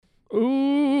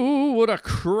what a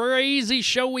crazy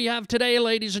show we have today,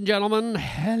 ladies and gentlemen.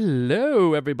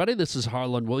 Hello, everybody. This is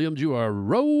Harland Williams. You are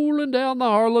rolling down the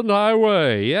Harland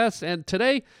Highway. Yes, and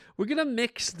today we're going to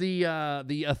mix the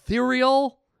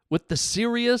ethereal with the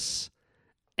serious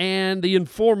and the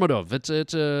informative. It's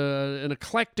an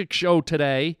eclectic show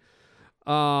today.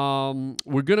 We're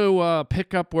going to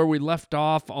pick up where we left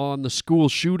off on the school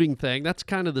shooting thing. That's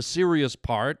kind of the serious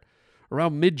part.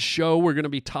 Around mid-show, we're going to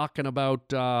be talking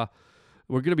about,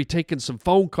 we're going to be taking some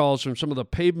phone calls from some of the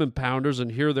pavement pounders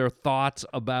and hear their thoughts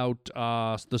about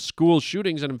the school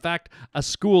shootings. And in fact, a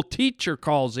school teacher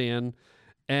calls in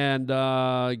and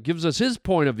gives us his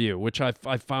point of view, which I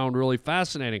found really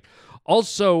fascinating.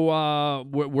 Also,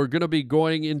 we're going to be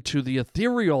going into the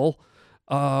ethereal.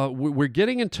 We're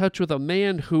getting in touch with a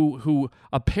man who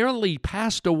apparently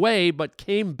passed away but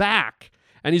came back,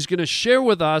 and he's going to share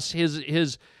with us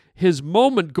his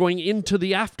moment going into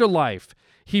the afterlife.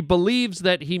 He believes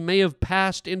that he may have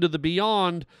passed into the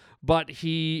beyond, but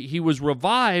he was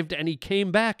revived and he came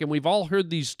back. And we've all heard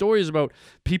these stories about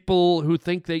people who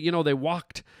think that, they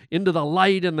walked into the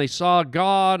light and they saw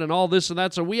God and all this and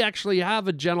that. So we actually have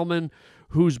a gentleman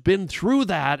who's been through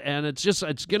that, and it's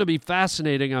going to be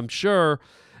fascinating, I'm sure.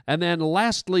 And then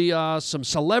lastly, some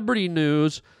celebrity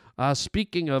news.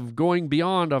 Speaking of going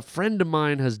beyond, a friend of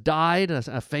mine has died,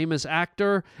 a famous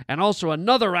actor, and also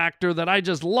another actor that I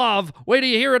just love. Wait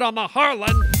till you hear it on the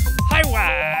Harland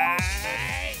Highway.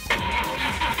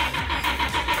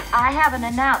 I have an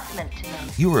announcement to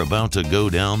make. You're about to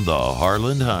go down the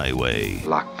Harland Highway.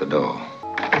 Lock the door.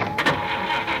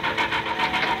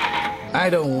 I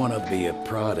don't want to be a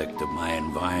product of my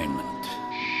environment.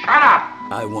 Shut up!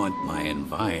 I want my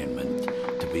environment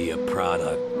to be a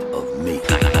product of me.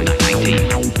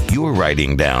 You're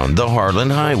riding down the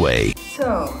Harland Highway.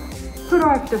 So, who do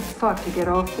I have to fuck to get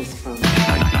off this boat? I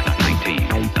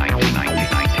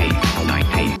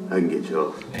can get you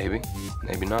off. Maybe,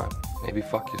 maybe not. Maybe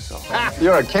fuck yourself.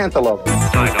 You're a cantaloupe. All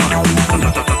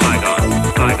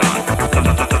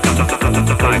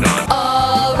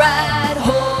right,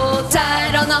 hold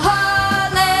tight on the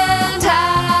Harland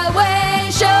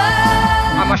Highway show.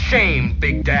 I'm ashamed,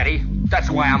 Big Daddy. That's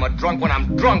why I'm a drunk. When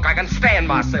I'm drunk, I can stand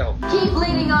myself. Keep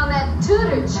leaning on that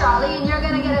tooter, Charlie, and you're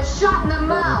gonna get a shot in the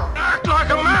mouth. Act like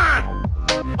a man!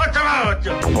 What's the matter with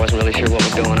you? I wasn't really sure what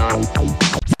was going on.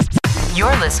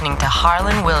 You're listening to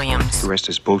Harland Williams. The rest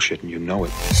is bullshit, and you know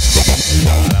it.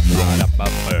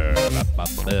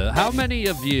 How many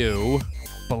of you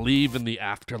believe in the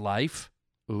afterlife?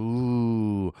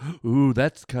 Ooh,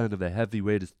 that's kind of a heavy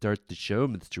way to start the show,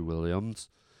 Mr. Williams.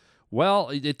 Well,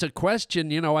 it's a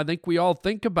question, I think we all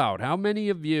think about. How many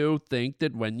of you think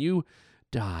that when you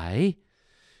die,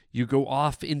 you go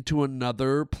off into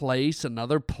another place,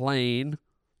 another plane,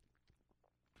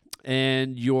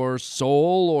 and your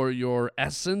soul or your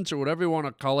essence or whatever you want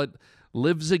to call it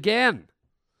lives again?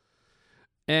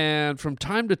 And from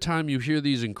time to time, you hear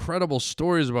these incredible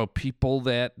stories about people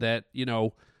that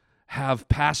have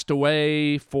passed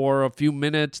away for a few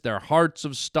minutes. Their hearts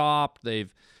have stopped.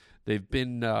 They've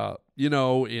been,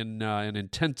 in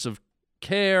intensive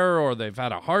care, or they've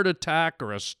had a heart attack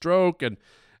or a stroke,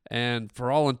 and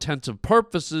for all intents and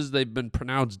purposes, they've been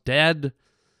pronounced dead.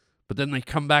 But then they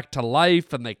come back to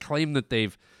life, and they claim that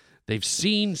they've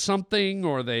seen something,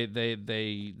 or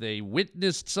they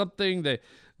witnessed something.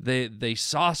 They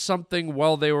saw something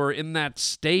while they were in that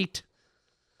state,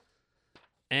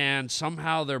 and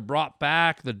somehow they're brought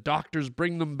back. The doctors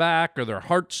bring them back, or their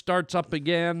heart starts up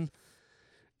again.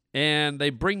 And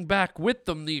they bring back with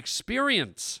them the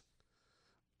experience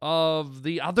of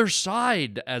the other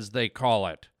side, as they call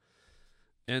it.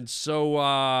 And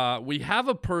so we have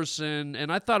a person,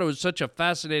 and I thought it was such a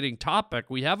fascinating topic.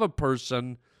 We have a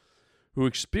person who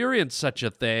experienced such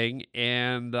a thing,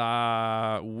 and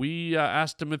we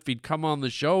asked him if he'd come on the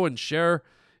show and share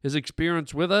his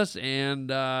experience with us. And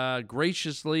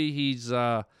graciously, he's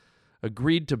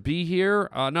agreed to be here.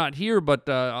 Not here, but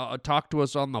talk to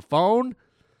us on the phone.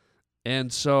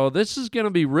 And so this is going to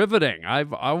be riveting.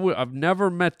 I've never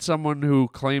met someone who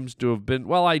claims to have been...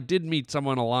 Well, I did meet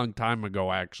someone a long time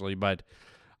ago, actually, but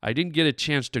I didn't get a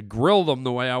chance to grill them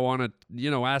the way I want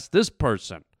to, ask this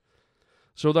person.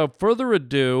 So without further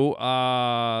ado,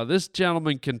 this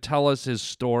gentleman can tell us his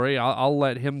story. I'll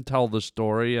let him tell the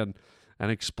story and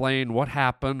explain what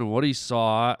happened and what he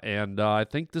saw. And I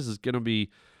think this is going to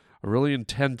be a really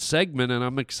intense segment, and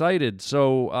I'm excited.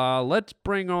 So let's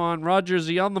bring on Roger. Is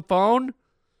he on the phone?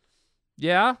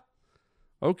 Yeah?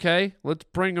 Okay, let's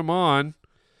bring him on.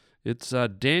 It's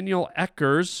Daniel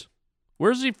Eckers.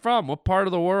 Where's he from? What part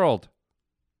of the world?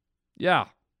 Yeah.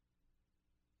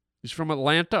 He's from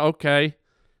Atlanta? Okay.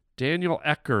 Daniel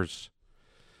Eckers.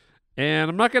 And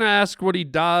I'm not going to ask what he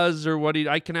does or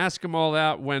I can ask him all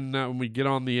that when we get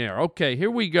on the air. Okay, here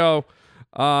we go.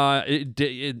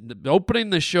 Opening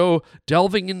the show,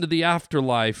 delving into the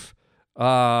afterlife.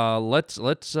 Let's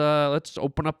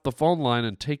open up the phone line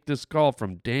and take this call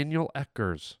from Daniel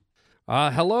Eckers.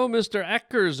 Hello, Mr.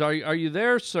 Eckers. Are you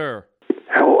there, sir?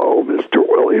 Hello, Mr.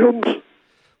 Williams.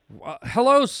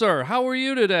 Hello, sir. How are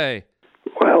you today?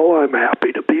 Well, I'm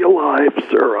happy to be alive,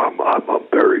 sir. I'm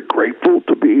very grateful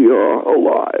to be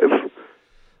alive.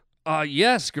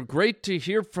 Yes, great to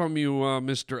hear from you,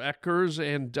 Mr. Eckers,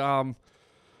 and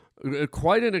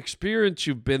quite an experience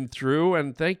you've been through,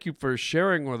 and thank you for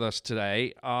sharing with us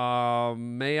today.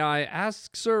 May I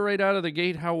ask, sir, right out of the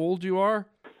gate, how old you are?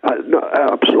 No,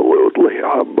 absolutely.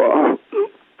 I'm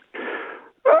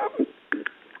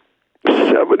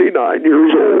 79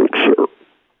 years old, sir.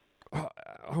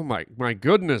 Oh my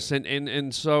goodness!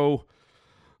 And so,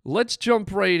 let's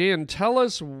jump right in. Tell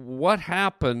us what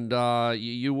happened.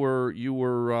 You were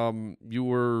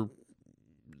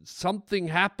something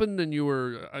happened, and you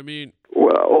were. I mean.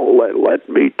 Well, let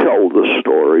me tell the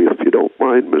story if you don't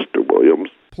mind, Mr. Williams.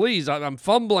 Please, I'm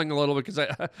fumbling a little because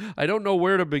I don't know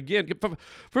where to begin.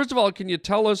 First of all, can you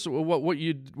tell us what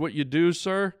you do,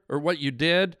 sir, or what you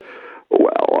did?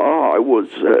 Well, I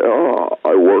worked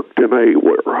in a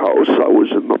warehouse. I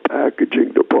was in the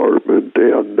packaging department,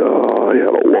 and I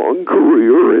had a long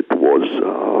career. It was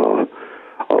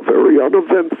a very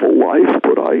uneventful life,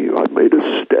 but I made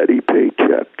a steady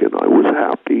paycheck, and I was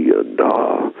happy, and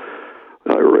I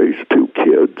raised 2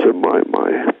 kids, and my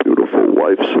beautiful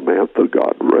wife, Samantha,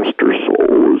 God rest her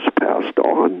soul, was passed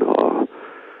on.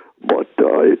 But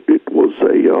it was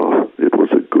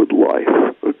a good life,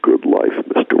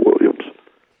 Mr. Williams.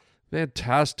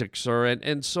 Fantastic, sir.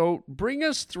 And so bring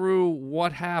us through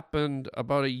what happened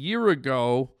about a year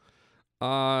ago.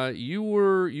 You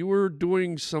were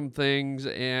doing some things,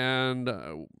 and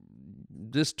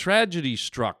this tragedy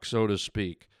struck, so to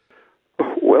speak.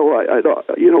 Well,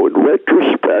 in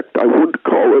retrospect, I wouldn't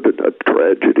call it a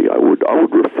tragedy. I would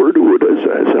refer to it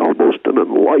as almost an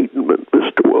enlightenment,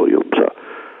 Mr. Williams.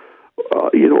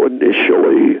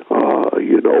 Initially,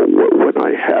 when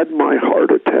I had my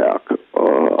heart attack,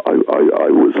 I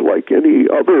was like any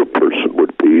other person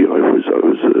would be. I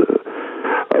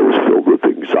was filled with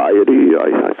anxiety.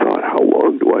 I thought, how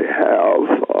long do I have?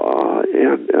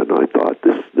 And I thought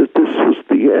this was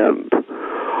the end.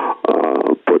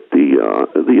 But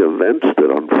the events that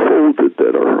unfolded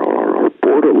that are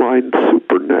borderline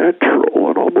supernatural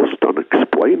and almost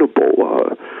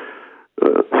unexplainable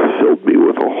filled me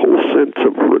with a whole sense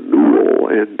of renewal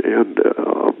and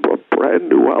a brand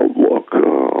new outlook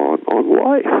on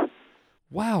life.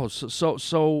 Wow.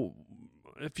 So,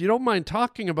 if you don't mind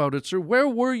talking about it, sir, where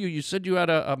were you? You said you had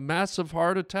a massive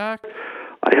heart attack?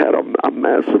 I had a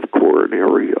massive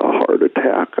coronary heart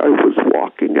attack. I was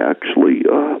walking actually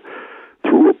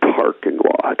through a parking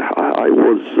lot. I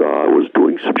was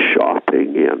doing some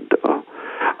shopping, and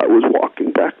I was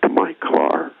walking back to my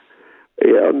car.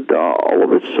 And all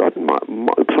of a sudden,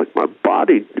 it's like my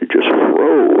body just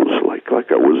froze, like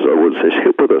I was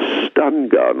hit with a stun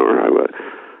gun, or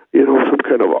some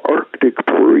kind of Arctic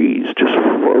breeze just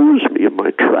froze me in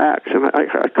my tracks, and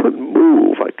I couldn't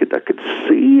move. I could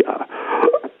see,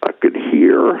 I could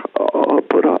hear,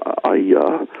 but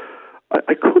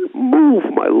I couldn't move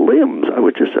my limbs. I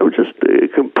was just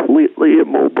completely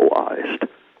immobilized.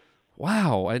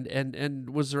 Wow, and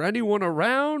was there anyone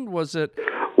around? Was it?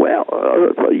 Well,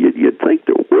 you'd think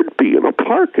there would be in a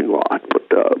parking lot,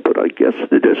 but I guess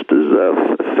just as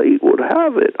fate would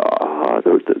have it,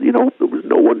 there was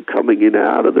no one coming in and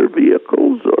out of their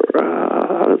vehicles or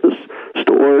out of the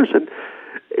stores, and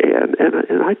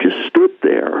I just stood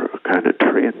there, kind of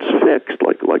transfixed,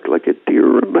 like a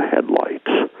deer in the headlights,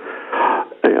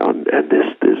 and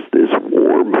this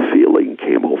warm feeling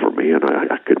came over me, and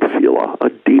I could feel a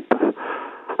deep.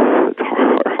 It's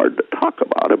hard to talk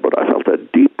about it, but I felt a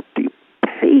deep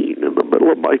pain in the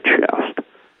middle of my chest.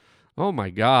 Oh my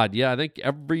God! Yeah, I think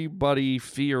everybody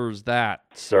fears that,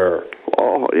 sir.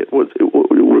 Oh, it was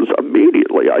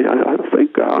immediately. I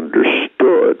think I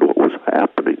understood what was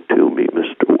happening to me,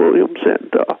 Mr. Williams,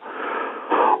 and I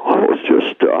was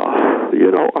just,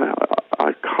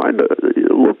 I kind of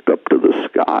looked up to the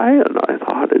sky, and I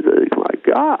thought, my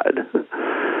God,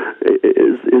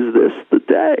 is this the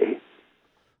day?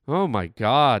 Oh my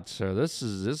God, sir! This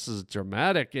is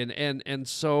dramatic, and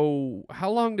so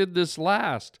how long did this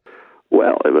last?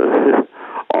 Well,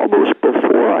 almost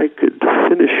before I could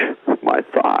finish my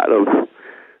thought of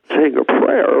saying a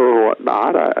prayer or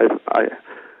whatnot, I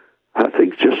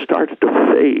things just started to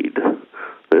fade.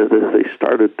 They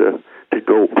started to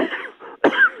go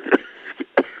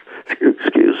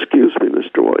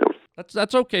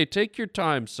That's okay. Take your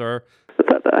time, sir.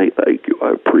 Thank you.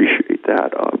 I appreciate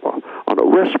that. I'm on a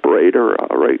respirator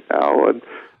right now, and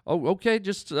Oh, okay.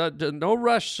 Just no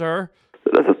rush, sir.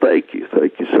 thank you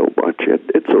so much.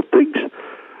 And so things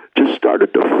just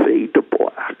started to fade to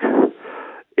black,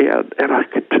 and I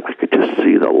could just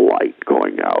see the light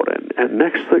going out, and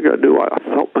next thing I knew, I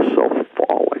felt myself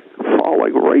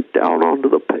falling right down onto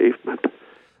the pavement.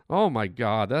 Oh my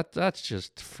God, that's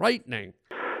just frightening.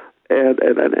 And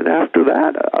after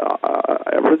that,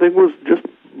 everything was just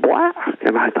black,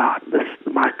 and I thought,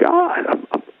 my God,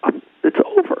 it's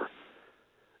over.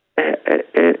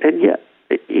 And yet,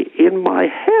 in my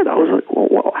head, I was like,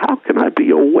 well, how can I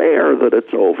be aware that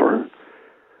it's over?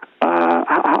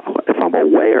 If I'm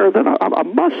aware, then I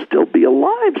must still be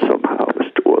alive somehow,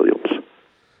 Mr. Williams.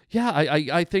 Yeah,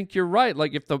 I think you're right.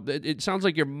 Like it sounds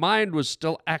like your mind was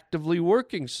still actively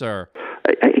working, sir.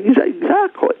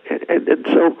 Exactly, and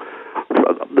so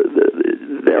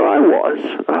there I was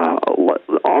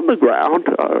on the ground,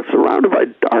 surrounded by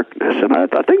darkness, and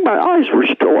I think my eyes were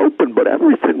still open, but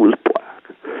everything was black.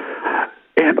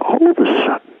 And all of a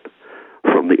sudden,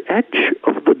 from the edge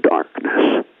of the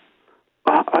darkness,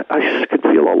 I could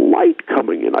feel a light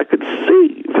coming in. I could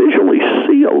visually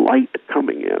see a light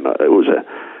coming in. It was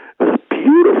a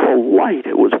beautiful light.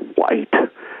 It was white,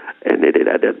 and it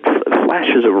had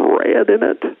flashes of red in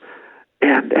it,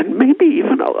 and maybe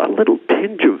even a little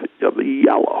tinge of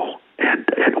yellow. And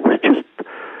it was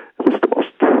the most.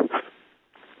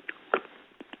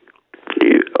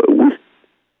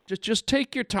 Just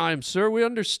take your time, sir. We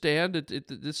understand.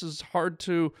 This is hard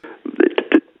to.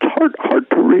 It's hard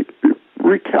to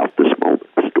recount this moment,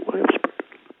 Mr. Williams.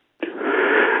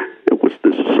 It was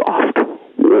this soft,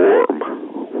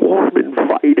 warm,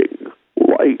 inviting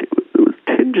light. There was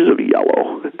tinges of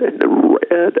yellow and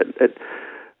red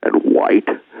and white,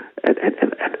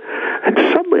 and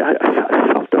suddenly I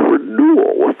felt a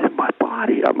renewal within my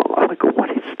body. I'm like,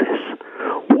 what is this?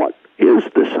 What is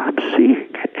this I'm seeing?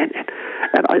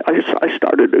 And I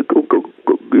started to go,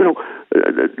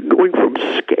 going from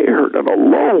scared and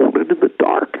alone and in the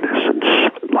darkness, and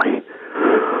suddenly,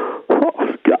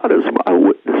 oh, God is my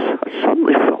witness, I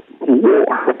suddenly felt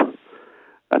warm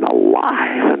and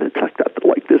alive, and it's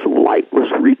like this light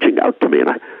was reaching out to me, and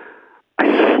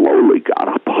I slowly got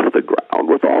up off the ground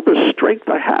with all the strength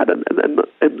I had, and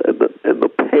the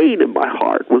pain in my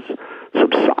heart was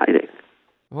subsiding.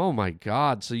 Oh my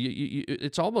God! So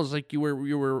it's almost like you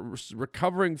were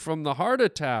recovering from the heart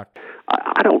attack.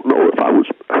 I don't know if I was.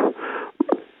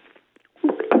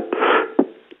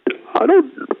 I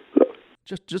don't.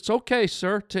 Just okay,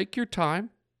 sir. Take your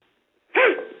time.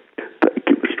 Thank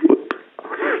you, Mr. Wood.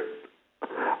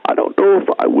 I don't know if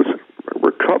I was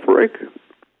recovering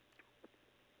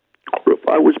or if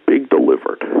I was being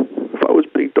delivered. If I was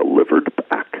being delivered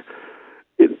back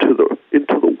into the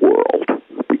world,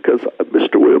 because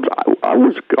Mr. Williams, I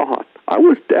was gone. I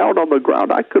was down on the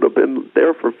ground. I could have been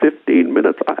there for 15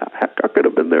 minutes. Heck, I could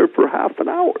have been there for half an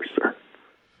hour, sir.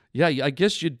 Yeah, I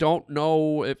guess you don't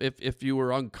know if you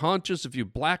were unconscious, if you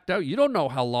blacked out. You don't know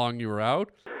how long you were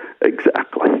out.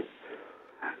 Exactly.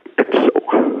 And so,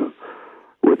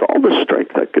 with all the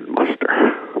strength I could muster,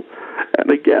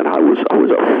 and again, I was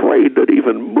afraid that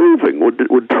even moving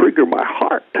would trigger my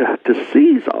heart to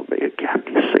seize on me again,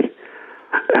 you see.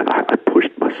 And I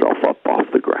pushed myself up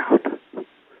off the ground.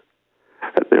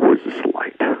 And there was this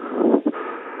light.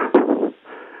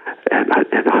 And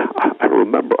I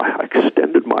remember I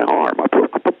extended my arm. I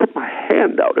put my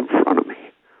hand out in front of me.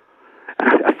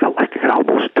 And I felt like I could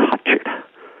almost touch it.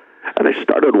 And I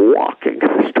started walking,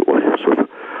 Mr. Williams, with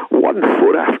one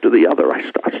foot after the other. I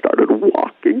started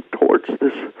walking towards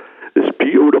this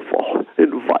beautiful,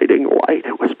 inviting light.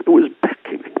 It was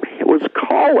beckoning me. It was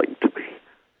calling to me.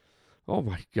 Oh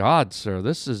my God, sir!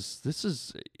 This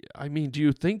is. I mean, do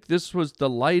you think this was the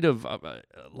light of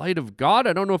God?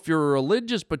 I don't know if you're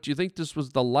religious, but do you think this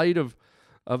was the light of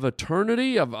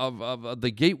eternity, of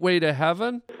the gateway to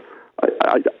heaven?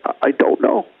 I don't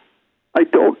know. I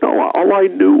don't know. All I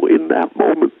knew in that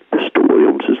moment, Mr.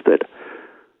 Williams, is that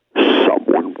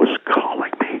someone was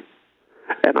calling me,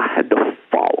 and I had to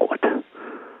follow it.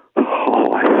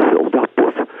 Oh, I filled up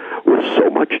with so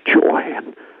much joy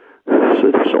and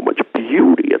so much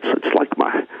beauty. It's like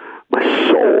my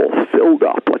soul filled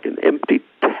up like an empty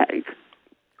tank.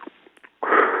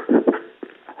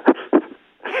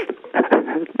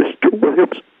 Mr.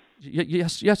 Williams.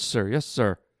 Yes, sir. Yes,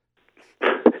 sir.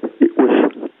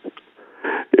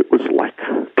 It was like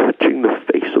touching the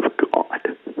face of God.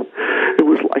 It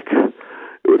was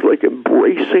like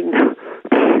embracing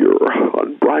pure,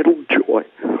 unbridled joy.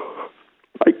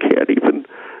 I can't even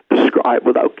describe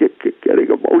without getting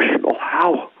emotional,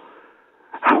 how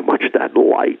much that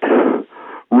light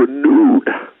renewed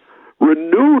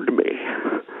me,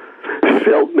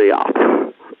 filled me up,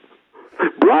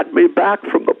 brought me back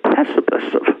from the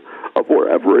precipice of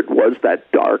wherever it was,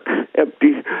 that dark,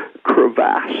 empty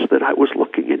crevasse that I was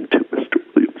looking into, Mr.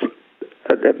 Williams.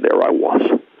 And there I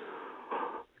was,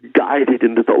 guided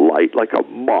into the light like a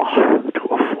moth to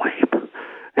a flame.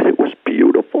 And it was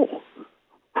beautiful.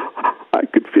 I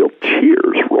could feel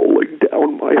tears rolling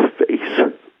down my face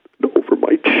and over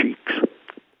my cheeks.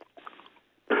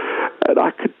 And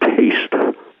I could taste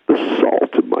the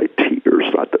salt in my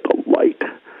tears, not the light.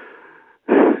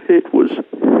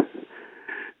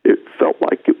 It felt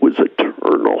like it was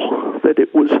eternal, that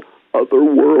it was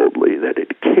otherworldly, that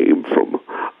it came from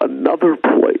another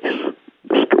place,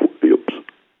 Mr. Williams.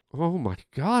 Oh my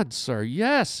God, sir!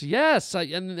 Yes.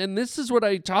 And this is what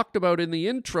I talked about in the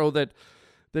intro, that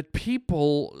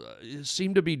people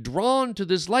seem to be drawn to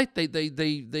this light.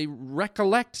 They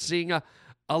recollect seeing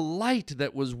a light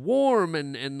that was warm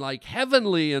and like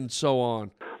heavenly and so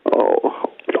on. Oh,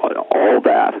 all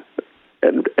that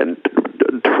and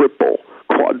triple,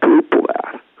 quadruple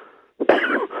that.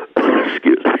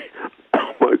 Excuse me.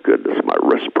 Oh my goodness, my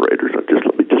respirators.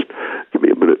 Let me just give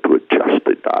me a minute to adjust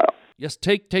the dial. Yes,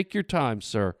 take your time,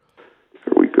 sir.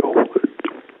 Here we go.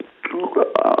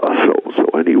 So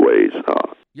anyways.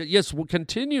 Yes, well,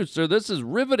 continue, sir. This is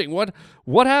riveting.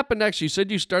 What happened next? You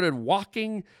said you started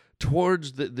walking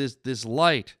towards this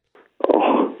light.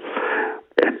 Oh,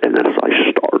 and as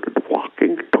I started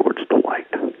walking towards the light,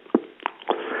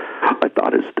 I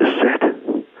thought, is this it?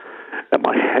 Am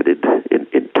I headed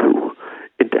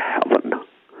into heaven?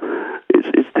 Is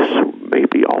this,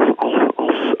 maybe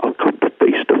I'll come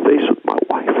face to face with my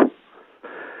wife?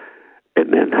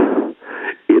 And then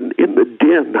in the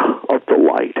din of the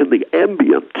light, in the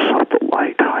ambience of the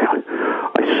light,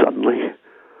 I suddenly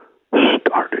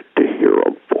started to hear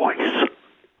a voice.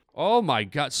 Oh my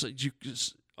God!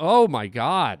 Oh my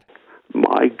God!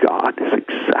 My God is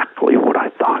exactly what I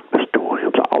thought, Mr.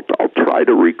 Williams. I'll try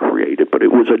to recreate it, but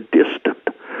it was a distant,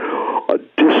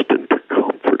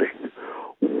 comforting,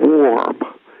 warm,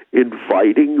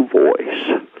 inviting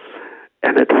voice.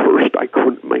 And at first I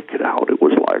couldn't make it out. It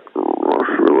was like,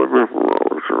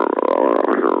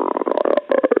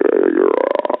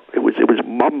 it was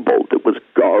mumbled. It was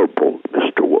garbled,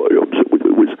 Mr. Williams.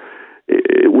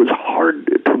 It was hard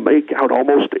to make out,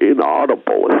 almost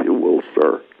inaudible, if you will,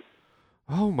 sir.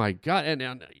 Oh my God! And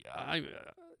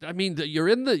I mean, you're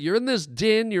in this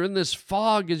din, you're in this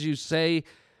fog, as you say,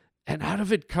 and out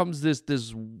of it comes this.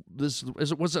 Was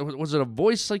it a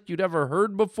voice like you'd ever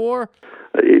heard before?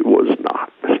 It was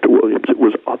not, Mr. Williams. It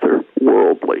was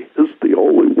otherworldly. Is the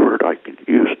only word I could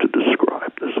use to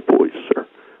describe this voice, sir.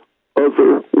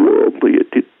 Otherworldly.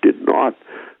 It did not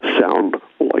sound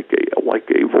like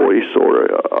a voice or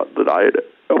that I had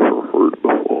ever heard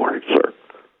before, sir.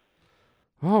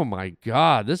 Oh my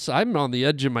God! I'm on the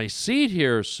edge of my seat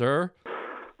here, sir.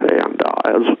 And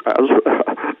as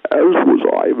was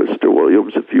I, Mr.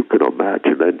 Williams, if you can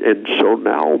imagine, and so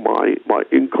now my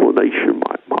inclination,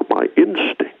 my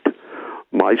instinct,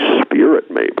 my spirit,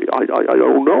 maybe I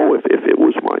don't know if it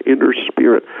was my inner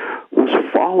spirit, was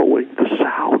following the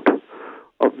sound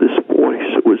of this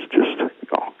voice. It was just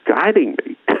guiding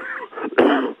me.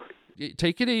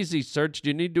 Take it easy, sir. Do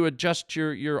you need to adjust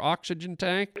your oxygen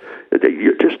tank?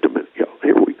 Just a minute.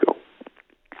 Here we go.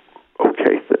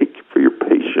 Okay, thank you for your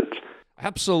patience.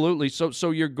 Absolutely.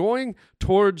 So you're going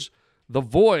towards the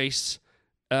voice.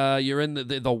 You're in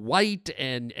the white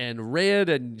and red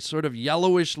and sort of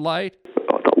yellowish light.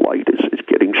 The light is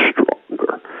getting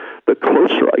stronger. The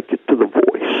closer I get to the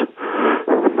voice,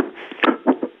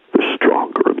 the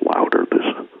stronger and louder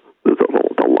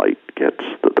the light gets.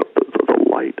 The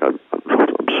light. I'm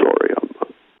sorry.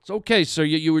 It's okay, sir.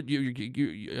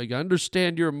 You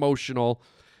understand you're emotional.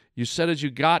 You said as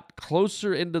you got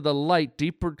closer into the light,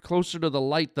 closer to the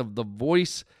light, the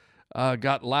voice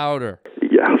got louder.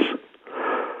 Yes.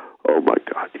 Oh my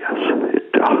God, yes.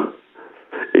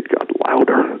 It got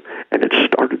louder, and it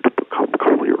started to become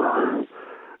clearer.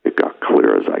 It got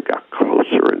clear as I got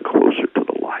closer and closer to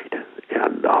the light,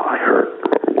 and I heard.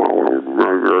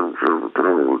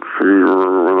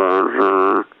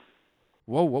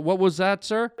 Whoa! What was that,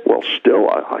 sir? Well, still,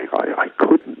 I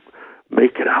couldn't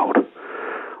make it out,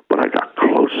 but I got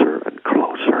closer and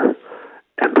closer,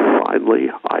 and finally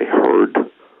I heard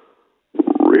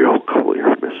real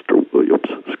clear, Mr. Williams,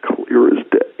 as clear as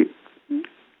day.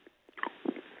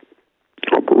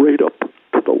 I'm right up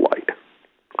to the light,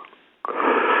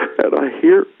 and I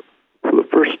hear, for the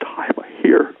first time, I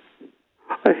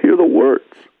hear the words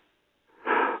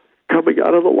coming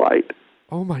out of the light.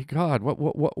 Oh my God!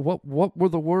 What were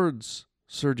the words,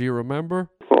 sir? Do you remember?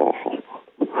 Oh,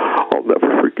 I'll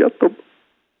never forget them.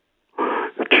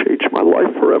 It changed my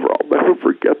life forever. I'll never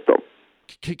forget them.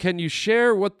 Can you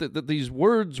share what these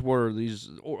words were? These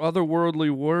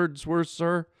otherworldly words were,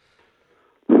 sir?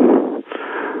 Yes,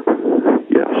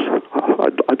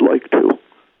 I'd like to.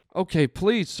 Okay,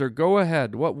 please, sir, go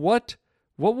ahead. What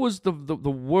was the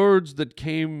words that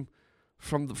came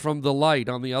from the light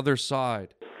on the other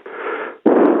side?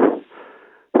 The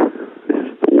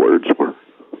words were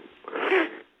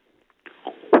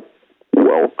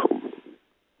welcome.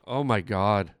 Oh my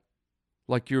God!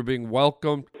 Like you were being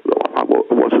welcomed. I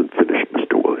wasn't finished,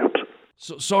 Mr. Williams.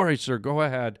 So sorry, sir. Go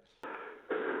ahead.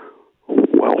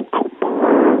 Welcome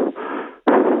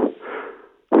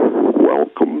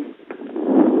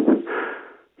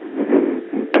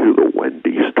to the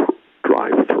Wendy's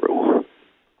drive-through.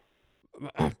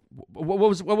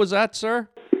 What was that, sir?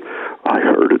 I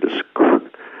heard it as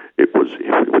it was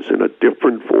in a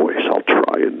different voice. I'll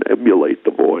try and emulate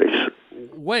the voice.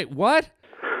 Wait, what?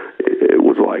 It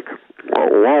was like,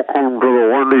 welcome to the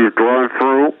Wendy's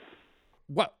drive-through.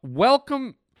 What?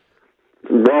 Welcome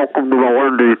to the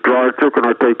Wendy's drive-through. Can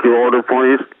I take your order,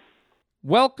 please?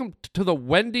 Welcome to the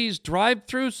Wendy's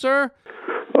drive-through, sir?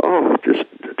 Oh, just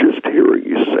hearing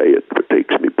you say it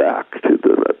takes me back to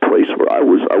that place where I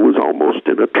was almost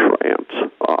in a trance.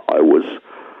 I was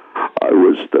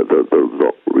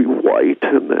the white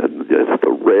and then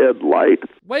the red light.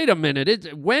 Wait a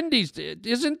minute. Wendy's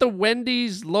isn't the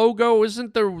Wendy's logo,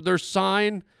 isn't their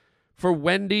sign for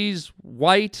Wendy's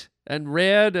white and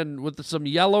red and with some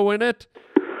yellow in it?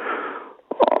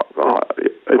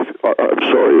 I'm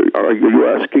sorry, are you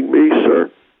asking me,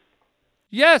 sir?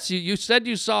 Yes, you said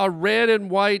you saw a red and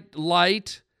white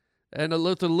light and a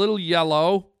little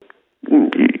yellow.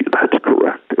 That's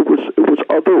correct. It was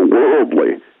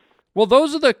otherworldly. Well,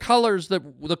 those are the colors,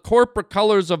 the corporate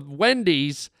colors of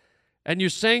Wendy's, and you're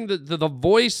saying that the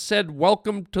voice said,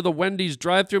 "Welcome to the Wendy's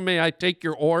drive-thru. May I take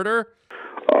your order?"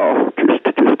 Oh, just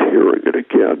hearing it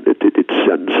again, it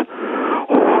sends.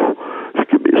 Oh,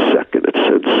 give me a second. It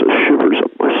sends shivers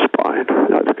up my spine.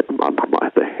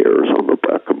 The hairs on the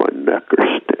back of my neck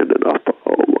are standing up.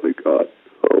 Oh my God!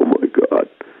 Oh my God!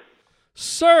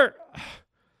 Sir,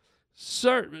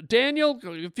 Daniel,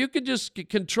 if you could just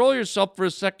control yourself for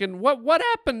a second, what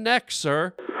happened next,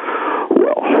 sir?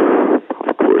 Well,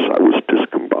 of course, I was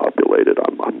discombobulated.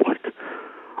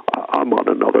 I'm on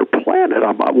another planet.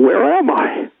 Where am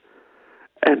I?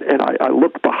 And I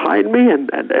looked behind me, and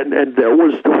there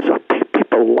was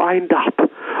people lined up.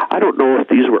 I don't know if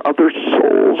these were other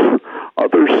souls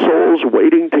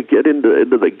waiting to get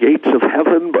into the gates of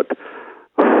heaven, but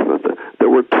there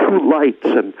were two lights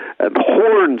and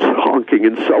horns honking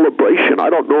in celebration. I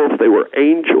don't know if they were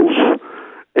angels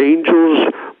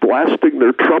blasting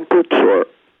their trumpets or...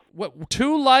 What?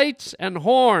 Two lights and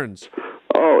horns?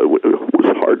 Oh, it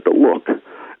was hard to look.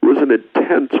 It was an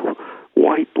intense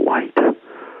white light.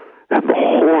 And the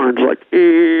horns like...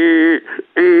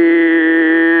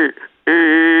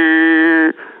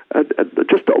 and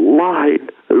just a line,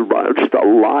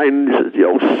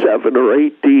 7 or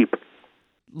 8 deep.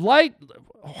 Light,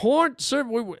 horn, sir,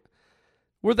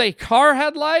 were they car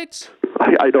headlights?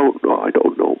 I don't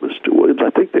know, Mr. Williams. I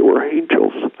think they were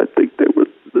angels. I think they were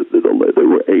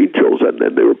angels, and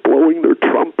then they were blowing their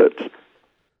trumpets.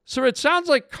 Sir, it sounds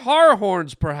like car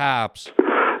horns, perhaps.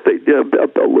 They did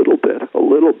a little bit,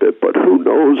 but who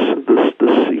knows the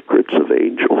secrets of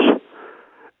angels?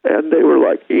 And they were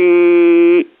like,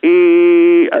 ee,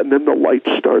 ee, and then the lights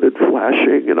started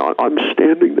flashing, and I'm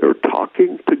standing there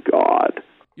talking to God.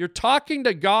 You're talking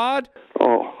to God?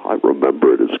 Oh, I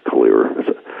remember it as clear as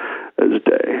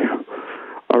day.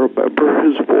 I remember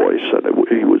his voice, and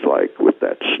he was like, with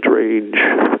that strange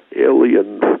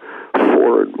alien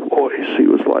foreign voice, he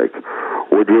was like,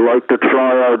 "Would you like to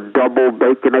try a double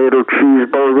Baconator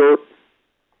cheeseburger?"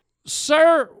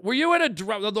 Sir, were you at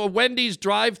the Wendy's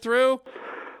drive-thru?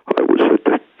 I was at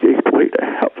the gateway to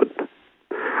heaven.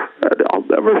 And I'll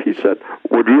never, he said,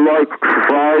 "Would you like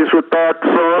fries with that,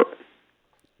 sir?"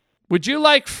 Would you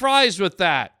like fries with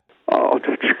that? Oh,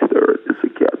 there it is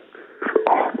again.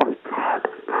 Oh, my God.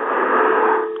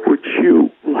 Would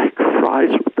you like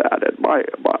fries with that? And my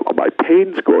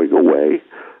pain's going away.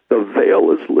 The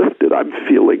veil is lifted. I'm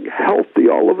feeling healthy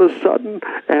all of a sudden.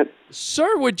 And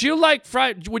sir, would you like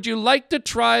Would you like to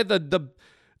try the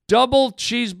double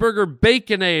cheeseburger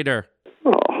Baconator?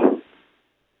 Oh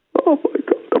my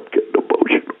God, I'm getting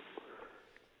emotional.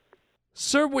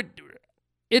 Sir,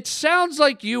 it sounds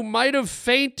like you might have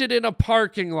fainted in a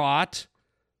parking lot.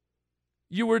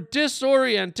 You were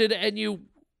disoriented and you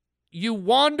you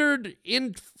wandered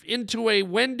into a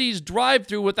Wendy's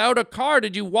drive-thru without a car.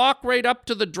 Did you walk right up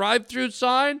to the drive-thru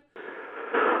sign?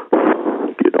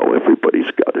 Everybody's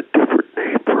got a different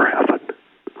name for heaven.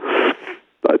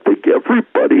 I think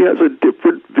everybody has a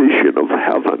different vision of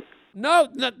heaven. No,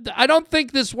 I don't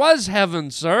think this was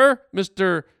heaven, sir,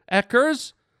 Mr.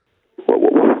 Eckers.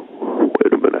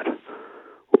 Wait a minute.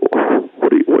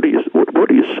 What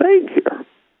are you saying here?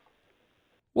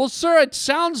 Well, sir, it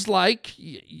sounds like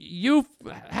you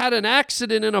had an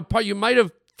accident in a park. You might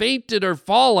have fainted or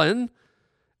fallen,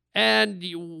 and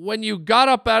when you got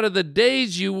up out of the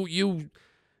daze, you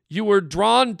were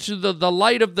drawn to the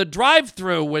light of the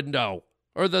drive-thru window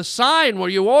or the sign where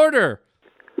you order.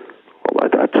 Well,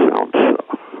 that sounds.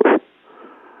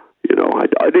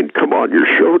 I didn't come on your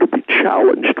show to be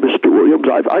challenged, Mr. Williams.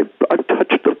 I've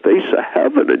touched the face of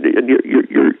heaven, and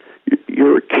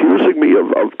you're accusing me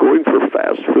of going for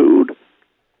fast food.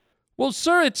 Well,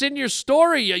 sir, it's in your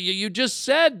story. You just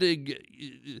said,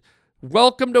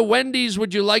 "Welcome to Wendy's.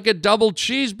 Would you like a double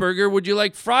cheeseburger? Would you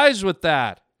like fries with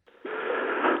that?"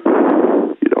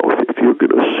 If you're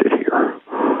going to sit here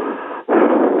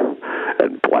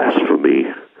and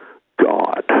blaspheme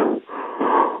God,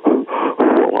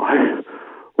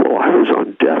 I was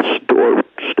on death's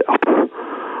doorstep.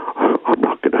 I'm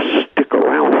not going to stick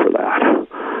around for that.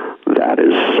 That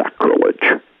is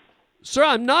sacrilege. Sir,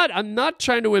 I'm not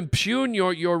trying to impugn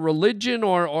your religion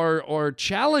or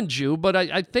challenge you, but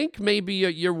I think maybe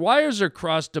your wires are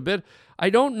crossed a bit. I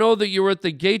don't know that you were at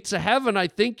the gates of heaven. I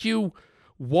think you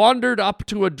wandered up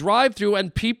to a drive-thru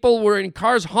and people were in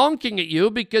cars honking at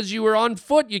you because you were on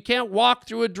foot. You can't walk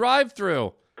through a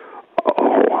drive-thru.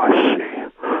 Oh, I see.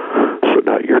 So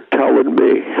now you're telling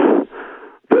me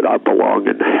that I belong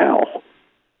in hell.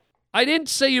 I didn't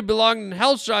say you belong in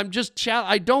hell, sir. I'm just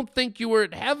I don't think you were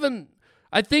at heaven.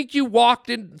 I think you walked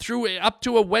up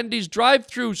to a Wendy's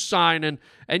drive-thru sign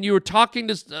and you were talking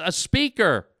to a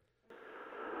speaker.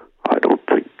 I don't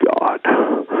think God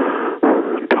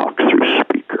talks through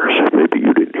speakers. Maybe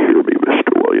you didn't hear me,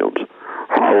 Mr. Williams.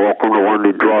 Hi, welcome to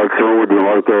Wendy's drive-thru. Would you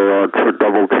like a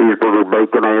double cheeseburger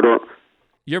baconator?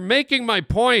 You're making my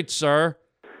point, sir.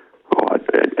 Oh,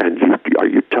 and are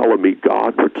you telling me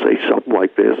God would say something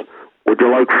like this? Would you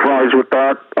like fries with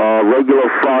that? Regular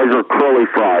fries or curly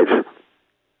fries?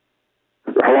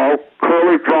 Hello?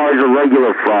 Curly fries or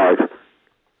regular fries?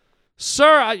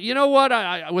 Sir, you know what?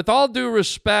 With all due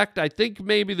respect, I think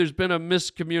maybe there's been a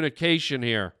miscommunication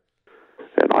here.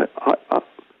 And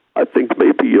I think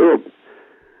maybe you're a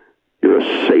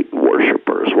Satan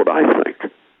worshiper is what I think.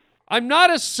 I'm not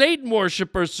a Satan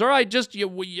worshiper, sir.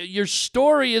 Your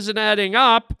story isn't adding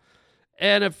up.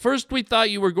 And at first we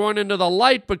thought you were going into the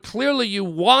light, but clearly you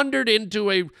wandered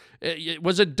into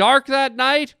was it dark that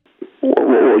night?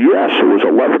 Well, yes, it was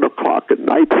 11 o'clock at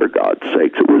night, for God's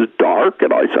sakes. It was dark,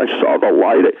 and I saw the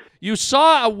light. You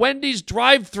saw a Wendy's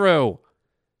drive-thru,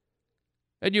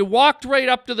 and you walked right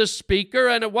up to the speaker,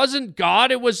 and it wasn't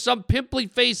God. It was some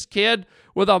pimply-faced kid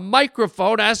with a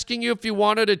microphone asking you if you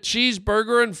wanted a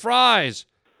cheeseburger and fries.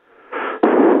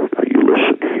 Now, you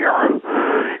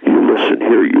listen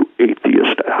here, you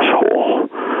atheist asshole.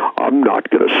 I'm not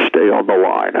going to stay on the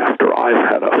line after I've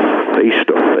had a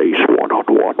face-to-face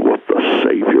one-on-one with the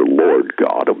Savior, Lord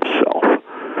God himself.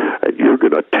 And you're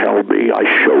going to tell me I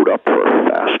showed up for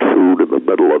fast food in the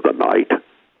middle of the night?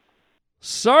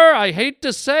 Sir, I hate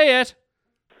to say it.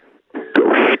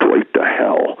 Go straight to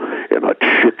hell in a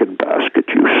chicken basket,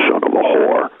 you son of a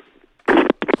whore.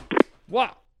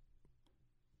 What?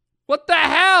 What the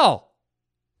hell?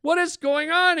 What is going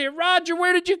on here? Roger,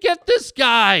 where did you get this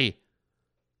guy?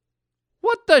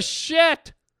 What the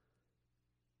shit?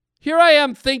 Here I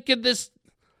am thinking this.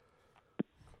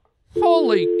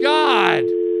 Holy God.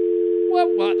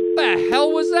 What the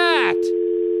hell was that?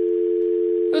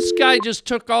 This guy just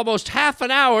took almost half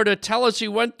an hour to tell us he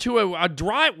went to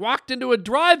walked into a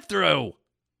drive-thru.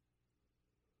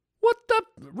 What the,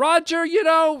 Roger,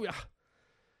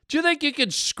 do you think you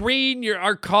could screen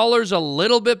our callers a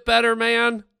little bit better,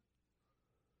 man?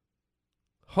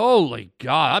 Holy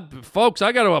God. Folks,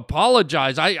 I got to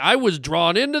apologize. I was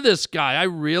drawn into this guy. I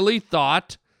really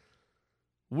thought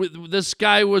this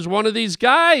guy was one of these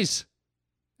guys.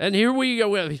 And here we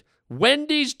go.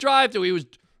 Wendy's drive-thru. He was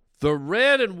the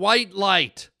red and white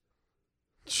light.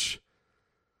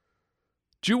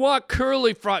 Do you want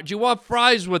curly fries? Do you want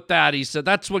fries with that? He said.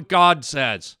 That's what God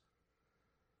says.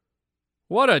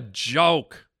 What a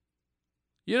joke.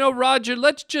 Roger,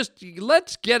 let's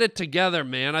get it together,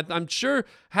 man. I'm sure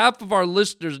half of our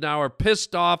listeners now are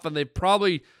pissed off and they've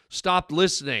probably stopped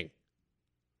listening.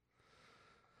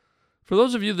 For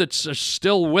those of you that are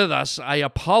still with us, I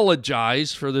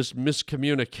apologize for this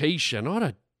miscommunication. What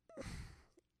a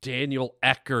Daniel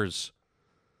Eckers.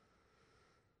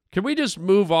 Can we just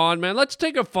move on, man? Let's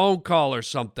take a phone call or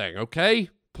something, okay?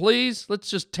 Please, let's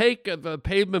just take a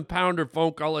pavement pounder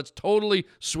phone call. Let's totally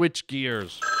switch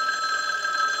gears.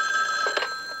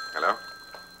 Hello?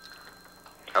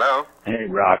 Hello? Hey,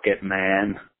 Rocket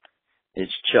Man.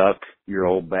 It's Chuck, your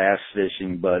old bass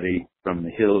fishing buddy from the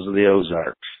hills of the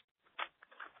Ozarks.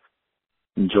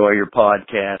 Enjoy your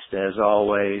podcast, as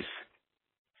always.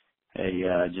 Hey,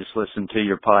 just listen to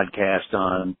your podcast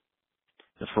on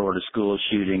the Florida school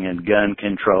shooting and gun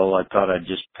control. I thought I'd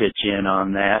just pitch in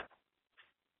on that,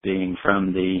 being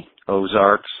from the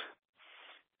Ozarks.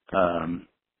 I'm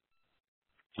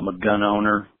a gun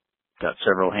owner, got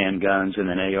several handguns and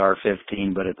an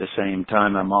AR-15, but at the same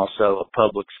time, I'm also a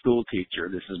public school teacher.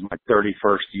 This is my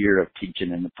 31st year of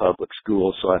teaching in the public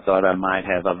school, so I thought I might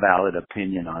have a valid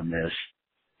opinion on this.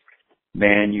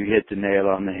 Man, you hit the nail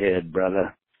on the head,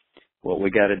 brother. What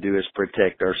we got to do is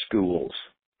protect our schools.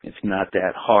 It's not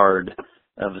that hard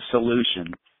of a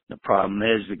solution. The problem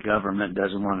is the government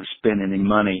doesn't want to spend any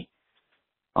money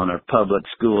on our public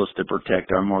schools to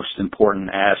protect our most important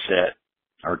asset,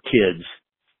 our kids.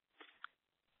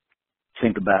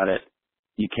 Think about it.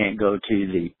 You can't go to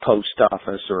the post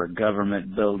office or a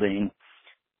government building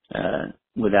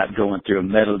without going through a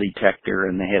metal detector,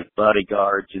 and they have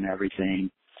bodyguards and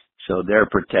everything. So they're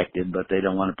protected, but they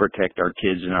don't want to protect our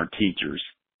kids and our teachers.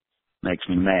 Makes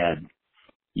me mad.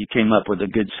 You came up with a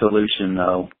good solution,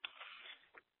 though,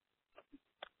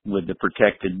 with the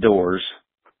protected doors.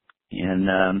 And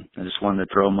I just wanted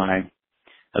to throw my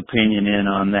opinion in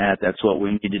on that. That's what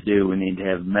we need to do. We need to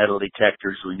have metal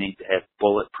detectors. We need to have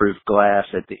bulletproof glass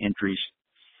at the entries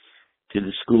to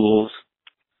the schools.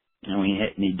 And we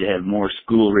need to have more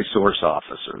school resource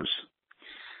officers.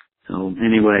 So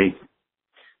anyway,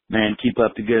 man, keep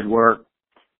up the good work.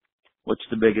 What's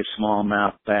the biggest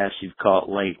smallmouth bass you've caught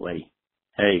lately?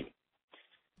 Hey,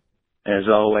 as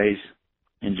always,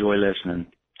 enjoy listening.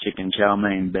 Chicken chow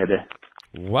mein, baby.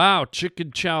 Wow,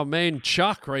 chicken chow mein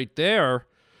Chuck right there.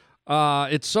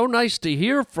 It's so nice to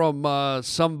hear from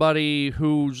somebody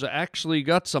who's actually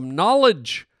got some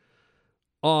knowledge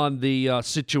on the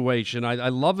situation. I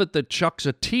love it that Chuck's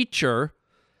a teacher,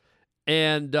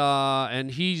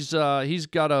 and he's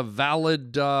got a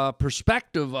valid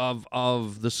perspective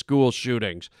of the school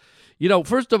shootings. You know,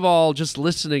 first of all, just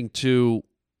listening to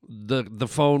the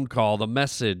phone call, the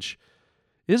message,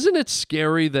 isn't it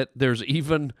scary that there's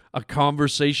even a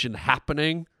conversation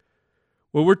happening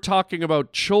where we're talking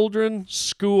about children,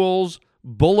 schools,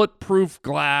 bulletproof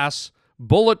glass,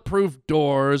 bulletproof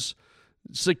doors,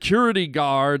 security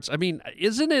guards? I mean,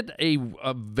 isn't it a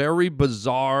very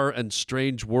bizarre and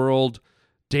strange world,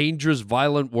 dangerous,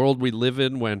 violent world we live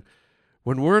in when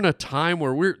we're in a time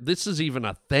where this is even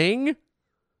a thing?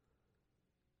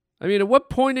 I mean, at what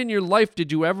point in your life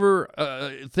did you ever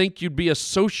think you'd be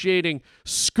associating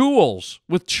schools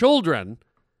with children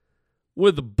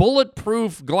with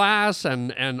bulletproof glass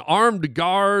and armed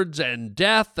guards and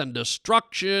death and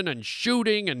destruction and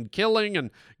shooting and killing and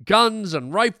guns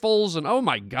and rifles and oh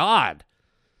my God.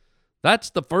 That's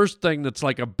the first thing that's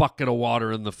like a bucket of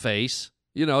water in the face.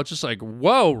 You know, it's just like,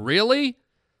 whoa, really?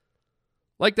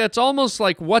 Like that's almost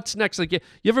like what's next? Like you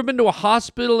ever been to a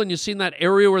hospital and you've seen that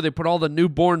area where they put all the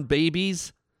newborn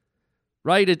babies?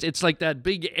 Right? It's like that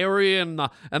big area and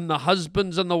the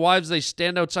husbands and the wives, they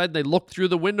stand outside and they look through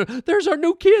the window. There's our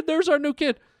new kid. There's our new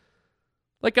kid.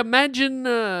 Like imagine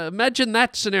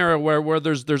that scenario where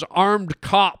there's armed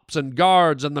cops and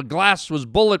guards and the glass was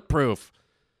bulletproof.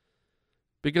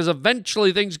 Because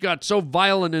eventually things got so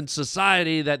violent in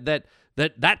society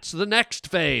that's the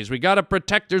next phase. We got to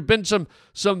protect. There's been some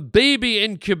baby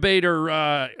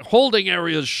incubator holding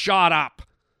areas shot up.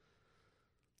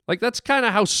 Like that's kind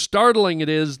of how startling it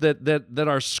is that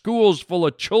our schools full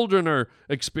of children are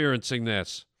experiencing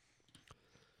this.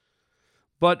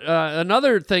 But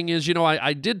another thing is, you know,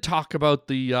 I did talk about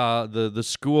the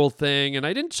school thing, and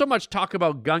I didn't so much talk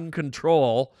about gun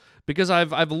control because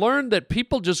I've learned that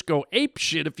people just go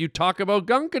apeshit if you talk about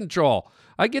gun control.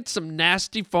 I get some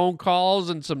nasty phone calls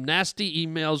and some nasty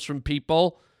emails from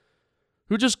people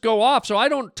who just go off. So I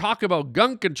don't talk about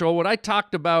gun control. What I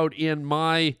talked about in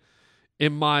my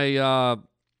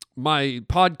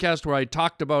podcast where I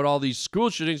talked about all these school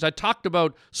shootings, I talked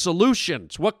about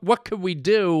solutions. What could we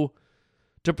do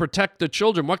to protect the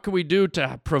children? What can we do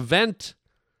to prevent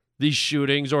these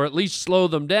shootings or at least slow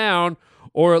them down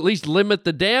or at least limit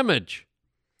the damage?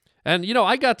 And, you know,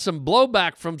 I got some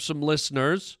blowback from some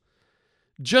listeners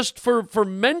just for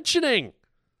mentioning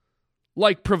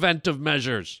like preventive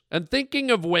measures and thinking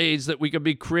of ways that we could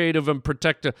be creative and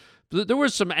protect. There were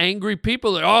some angry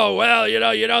people that, oh, well, you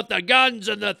know, the guns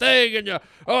and the thing, and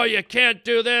you can't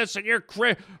do this, and you're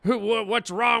what's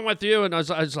wrong with you? And I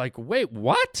was like, wait,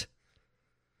 what?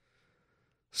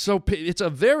 So it's a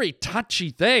very touchy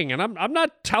thing, and I'm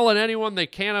not telling anyone they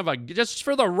can't have just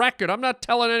for the record, I'm not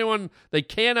telling anyone they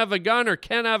can't have a gun or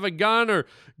can't have a gun or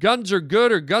guns are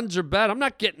good or guns are bad. I'm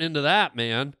not getting into that,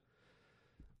 man.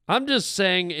 I'm just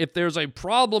saying if there's a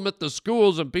problem at the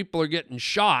schools and people are getting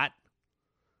shot,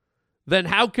 then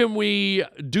how can we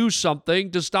do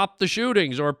something to stop the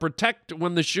shootings or protect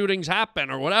when the shootings happen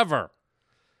or whatever?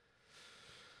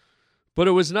 But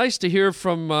it was nice to hear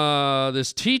from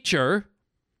this teacher,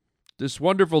 this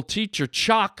wonderful teacher,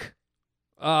 Chuck,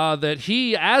 that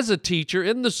he, as a teacher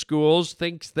in the schools,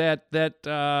 thinks that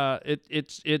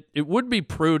it would be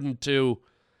prudent to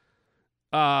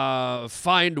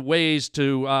find ways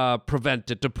to prevent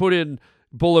it, to put in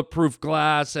bulletproof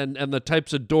glass and the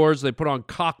types of doors they put on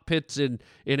cockpits in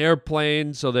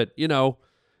airplanes so that, you know,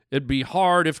 it'd be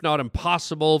hard, if not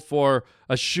impossible, for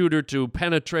a shooter to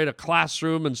penetrate a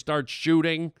classroom and start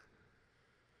shooting.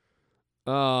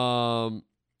 So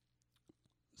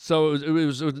it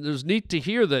was neat to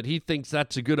hear that he thinks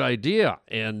that's a good idea.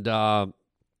 And,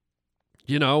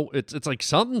 you know, it's like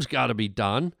something's got to be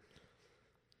done.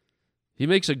 He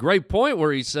makes a great point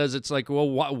where he says it's like, well,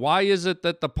 why is it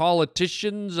that the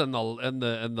politicians and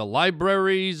the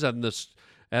libraries and the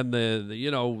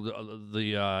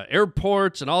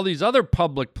airports and all these other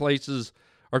public places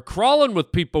are crawling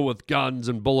with people with guns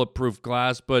and bulletproof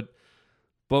glass, but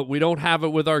we don't have it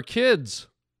with our kids?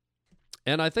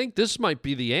 And I think this might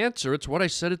be the answer. It's what I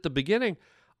said at the beginning.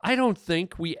 I don't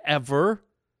think we ever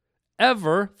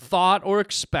thought or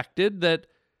expected that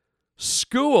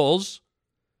schools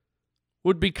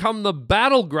would become the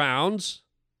battlegrounds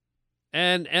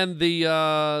and the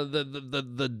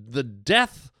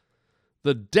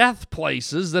death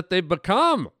places that they've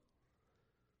become.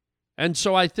 And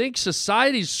so I think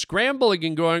society's scrambling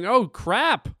and going, oh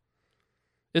crap.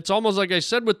 It's almost like I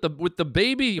said with the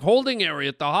baby holding area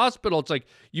at the hospital. It's like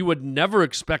you would never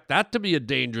expect that to be a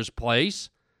dangerous place.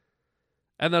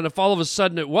 And then if all of a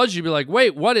sudden it was, you'd be like,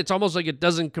 wait, what? It's almost like it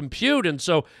doesn't compute. And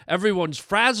so everyone's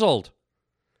frazzled.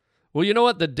 Well, you know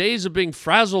what? The days of being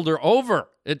frazzled are over.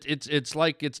 It's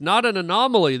like it's not an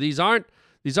anomaly. These aren't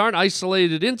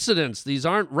isolated incidents. These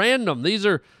aren't random. These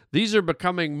are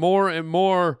becoming more and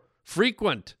more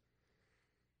frequent.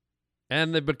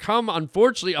 And they become,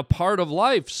 unfortunately, a part of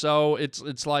life. So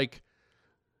it's like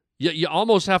you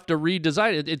almost have to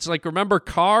redesign it. It's like, remember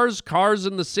cars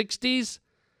in the 60s?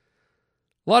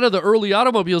 A lot of the early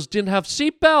automobiles didn't have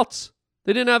seatbelts.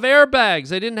 They didn't have airbags.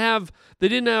 They didn't have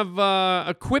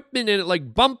equipment in it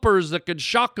like bumpers that could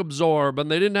shock absorb, and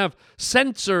they didn't have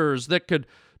sensors that could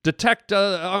detect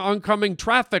oncoming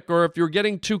traffic or if you're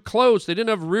getting too close. They didn't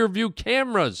have rear view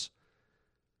cameras.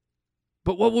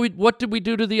 But what did we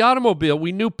do to the automobile?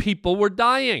 We knew people were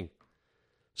dying.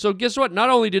 So guess what? Not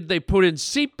only did they put in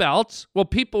seatbelts, well,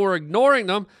 people were ignoring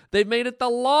them. They made it the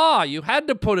law. You had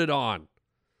to put it on.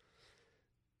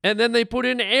 And then they put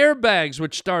in airbags,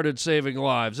 which started saving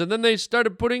lives. And then they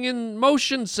started putting in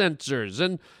motion sensors.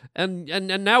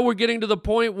 And now we're getting to the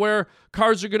point where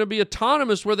cars are going to be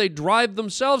autonomous, where they drive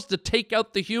themselves to take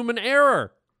out the human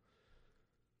error.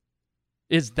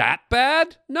 Is that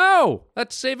bad? No,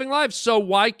 that's saving lives. So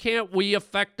why can't we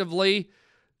effectively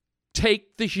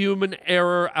take the human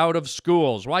error out of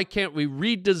schools? Why can't we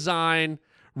redesign,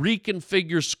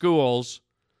 reconfigure schools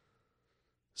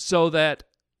so that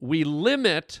we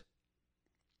limit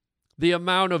the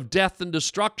amount of death and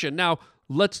destruction? Now,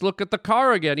 let's look at the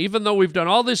car again. Even though we've done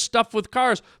all this stuff with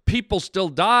cars, people still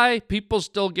die, people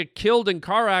still get killed in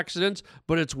car accidents,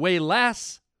 but it's way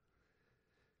less.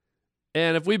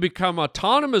 And if we become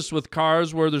autonomous with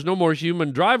cars where there's no more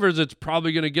human drivers, it's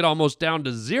probably going to get almost down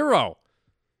to zero.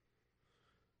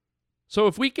 So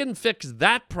if we can fix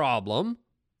that problem,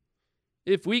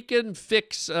 if we can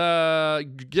fix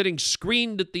getting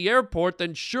screened at the airport,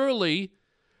 then surely,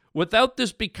 without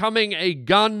this becoming a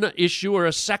gun issue or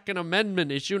a Second Amendment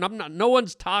issue, and no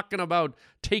one's talking about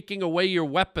taking away your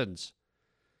weapons.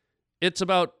 It's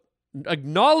about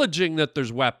acknowledging that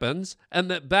there's weapons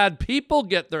and that bad people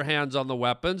get their hands on the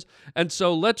weapons. And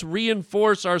so let's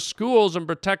reinforce our schools and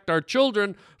protect our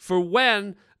children for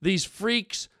when these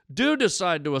freaks do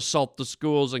decide to assault the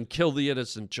schools and kill the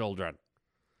innocent children.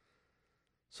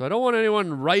 So I don't want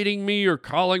anyone writing me or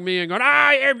calling me and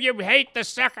going, you hate the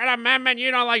Second Amendment.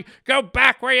 You don't like, go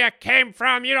back where you came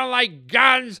from. You don't like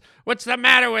guns. What's the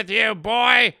matter with you,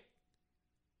 boy?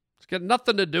 got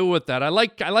nothing to do with that. I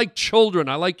like children.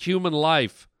 I like human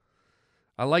life.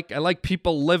 I like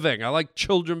people living. I like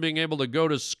children being able to go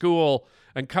to school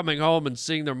and coming home and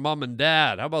seeing their mom and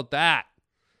dad. How about that?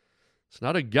 It's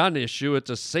not a gun issue. It's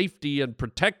a safety and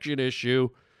protection issue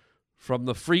from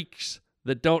the freaks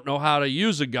that don't know how to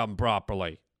use a gun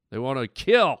properly. They want to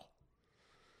kill.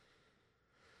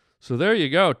 So there you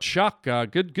go, Chuck.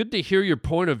 Good to hear your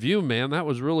point of view, man. That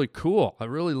was really cool. I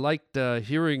really liked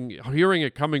hearing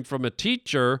it coming from a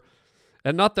teacher,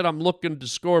 and not that I'm looking to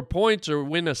score points or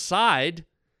win a side,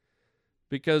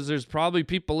 because there's probably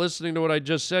people listening to what I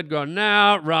just said going,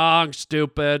 "No, wrong,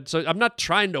 stupid." So I'm not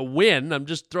trying to win. I'm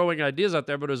just throwing ideas out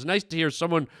there. But it was nice to hear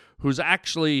someone who's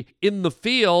actually in the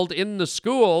field, in the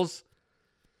schools,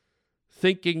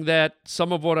 thinking that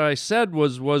some of what I said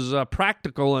was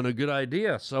practical and a good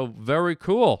idea. So very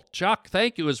cool. Chuck,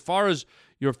 thank you. As far as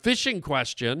your fishing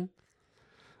question,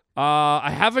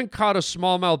 I haven't caught a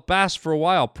smallmouth bass for a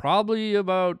while, probably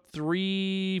about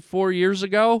 3-4 years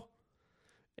ago.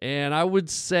 And I would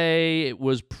say it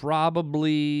was probably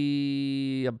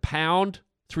a pound,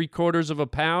 3/4 of a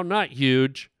pound, not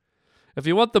huge. If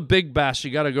you want the big bass,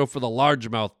 you got to go for the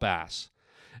largemouth bass.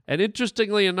 And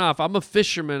interestingly enough, I'm a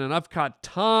fisherman, and I've caught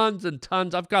tons and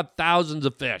tons. I've caught thousands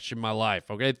of fish in my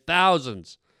life, okay?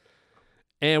 Thousands.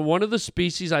 And one of the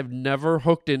species I've never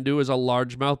hooked into is a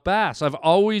largemouth bass. I've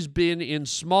always been in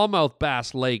smallmouth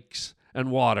bass lakes and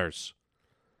waters.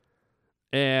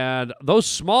 And those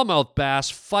smallmouth bass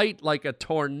fight like a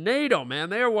tornado, man.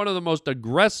 They are one of the most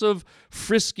aggressive,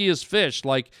 friskiest fish.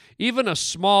 Like, even a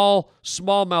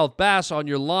smallmouth bass on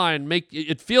your line,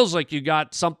 it feels like you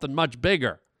got something much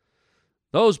bigger.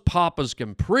 Those papas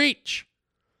can preach.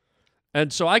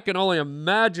 And so I can only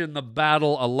imagine the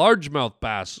battle a largemouth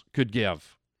bass could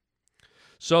give.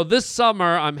 So this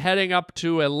summer, I'm heading up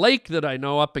to a lake that I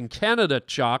know up in Canada,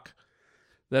 Chuck,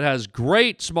 that has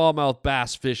great smallmouth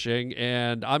bass fishing,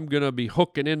 and I'm going to be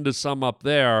hooking into some up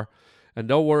there. And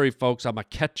don't worry, folks, I'm a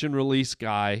catch and release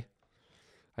guy.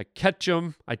 I catch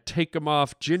them, I take them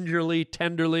off gingerly,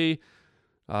 tenderly.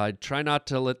 I try not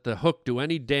to let the hook do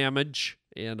any damage,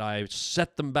 and I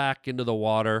set them back into the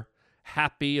water,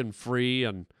 happy and free,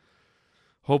 and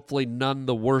hopefully none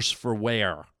the worse for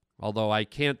wear. Although I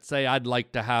can't say I'd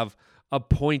like to have a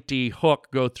pointy hook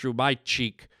go through my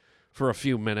cheek for a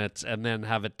few minutes and then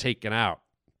have it taken out.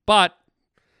 But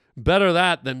better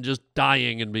that than just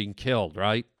dying and being killed,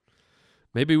 right?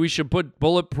 Maybe we should put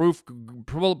bulletproof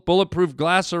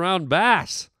glass around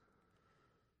bass.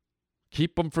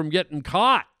 Keep them from getting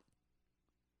caught.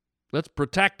 Let's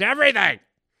protect everything.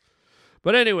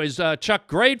 But anyways, Chuck,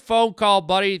 great phone call,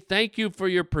 buddy. Thank you for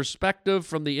your perspective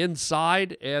from the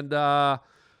inside. And,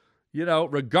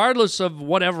 regardless of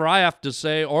whatever I have to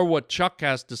say or what Chuck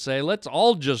has to say, let's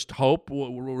all just hope,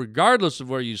 regardless of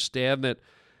where you stand, that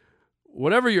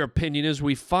whatever your opinion is,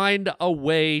 we find a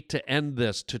way to end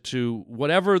this, to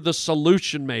whatever the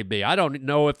solution may be. I don't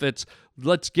know if it's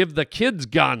let's give the kids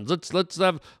guns,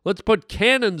 let's put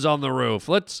cannons on the roof,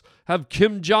 let's have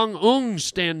Kim Jong-un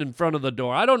stand in front of the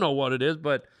door. I don't know what it is,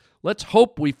 but let's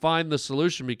hope we find the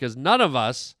solution, because none of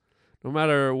us, no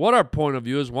matter what our point of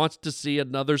view is, wants to see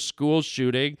another school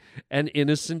shooting and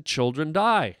innocent children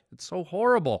die. It's so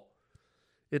horrible.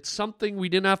 It's something we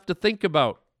didn't have to think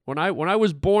about. When I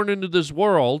was born into this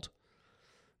world,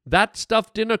 that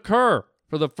stuff didn't occur.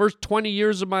 For the first 20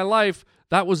 years of my life,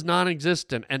 that was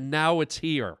non-existent, and now it's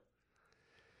here.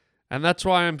 And that's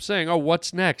why I'm saying,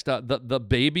 what's next? The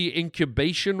baby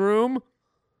incubation room?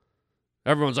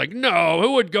 Everyone's like, no,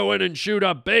 who would go in and shoot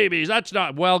up babies? That's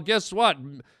not... Well, guess what?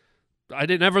 I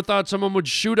never thought someone would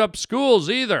shoot up schools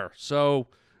either. So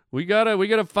we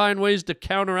gotta find ways to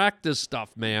counteract this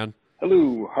stuff, man.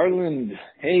 Hello, Harland.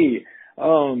 Hey,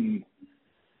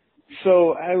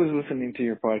 so I was listening to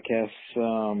your podcast,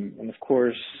 and of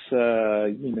course,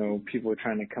 people are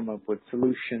trying to come up with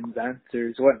solutions,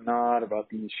 answers, whatnot about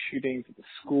these shootings at the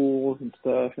schools and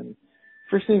stuff. And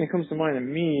first thing that comes to mind to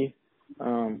me,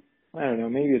 I don't know,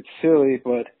 maybe it's silly,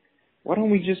 but why don't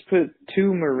we just put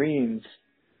 2 Marines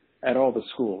at all the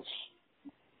schools?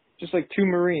 Just like 2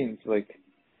 Marines. Like,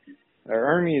 our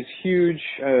army is huge,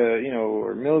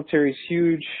 our military is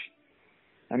huge.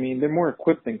 I mean, they're more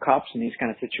equipped than cops in these kind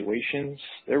of situations.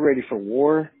 They're ready for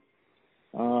war.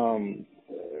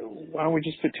 Why don't we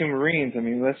just put 2 Marines? I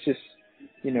mean, let's just,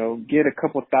 get a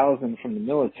couple thousand from the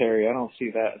military. I don't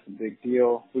see that as a big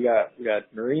deal. We got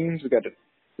Marines, we got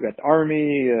the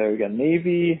Army, we got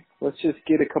Navy. Let's just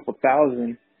get a couple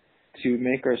thousand to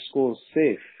make our schools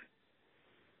safe.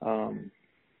 All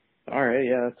right,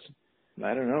 yeah,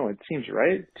 I don't know. It seems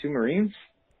right. 2 Marines?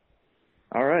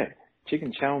 All right.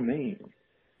 Chicken chow mein.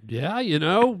 Yeah, you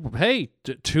know, hey,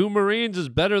 2 Marines is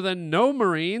better than no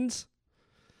Marines.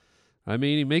 I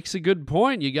mean, he makes a good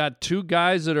point. You got 2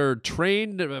 guys that are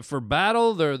trained for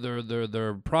battle.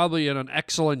 They're probably in an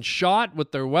excellent shot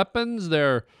with their weapons.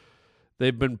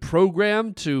 They've been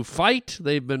programmed to fight.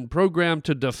 They've been programmed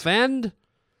to defend.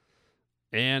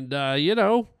 And you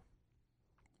know,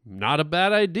 not a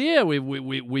bad idea.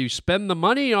 We spend the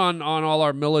money on all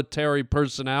our military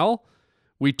personnel.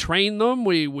 We train them,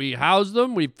 we house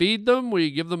them, we feed them, we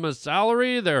give them a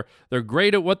salary. They're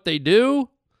great at what they do.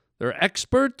 They're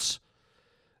experts.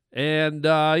 And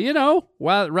you know,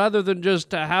 rather than just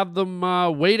to have them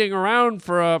waiting around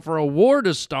for a war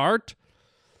to start,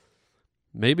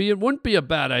 maybe it wouldn't be a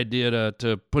bad idea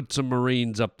to put some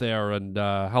Marines up there and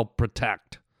help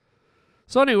protect.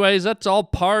 So anyways, that's all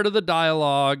part of the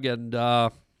dialogue, and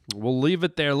we'll leave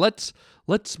it there. Let's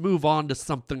move on to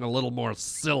something a little more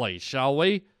silly, shall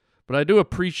we? But I do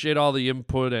appreciate all the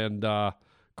input and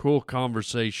cool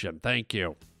conversation. Thank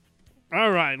you.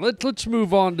 All right, let's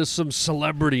move on to some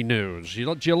celebrity news.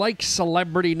 Do you like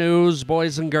celebrity news,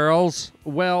 boys and girls?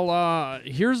 Well,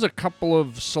 here's a couple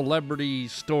of celebrity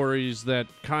stories that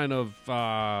kind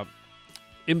of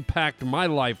impact my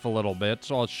life a little bit,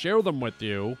 so I'll share them with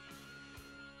you.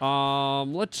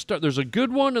 Let's start. There's a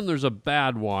good one and there's a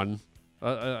bad one.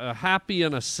 A happy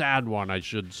and a sad one, I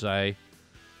should say.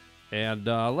 And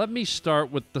let me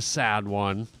start with the sad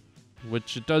one,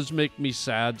 which it does make me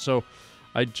sad. So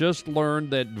I just learned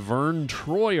that Vern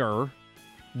Troyer,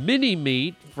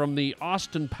 Mini-Me from the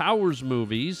Austin Powers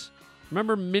movies.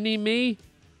 Remember Mini-Me?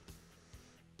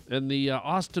 In the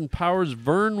Austin Powers,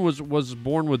 Vern was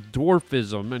born with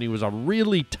dwarfism, and he was a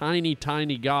really tiny,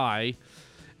 tiny guy.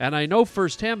 And I know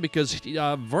firsthand because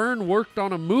Vern worked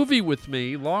on a movie with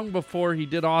me long before he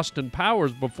did Austin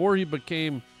Powers, before he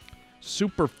became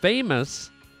super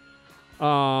famous.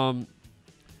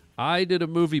 I did a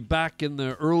movie back in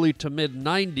the early to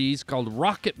mid-'90s called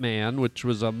Rocket Man, which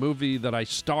was a movie that I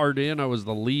starred in. I was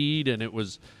the lead, and it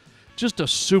was just a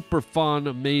super fun,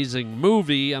 amazing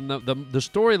movie. And the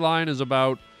storyline is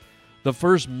about the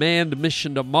first manned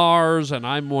mission to Mars, and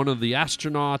I'm one of the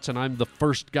astronauts, and I'm the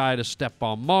first guy to step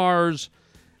on Mars.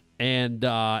 And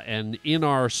in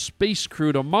our space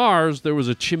crew to Mars, there was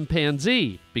a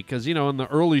chimpanzee, because, you know, in the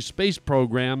early space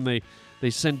program, they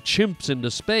sent chimps into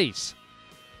space.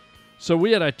 So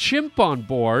we had a chimp on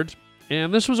board,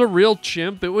 and this was a real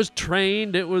chimp. It was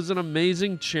trained. It was an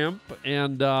amazing chimp,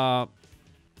 and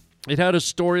it had a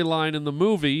storyline in the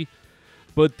movie.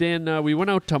 But then we went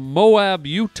out to Moab,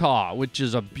 Utah, which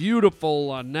is a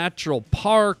beautiful natural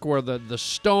park where the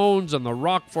stones and the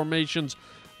rock formations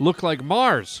look like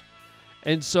Mars.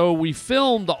 And so we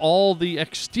filmed all the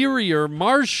exterior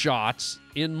Mars shots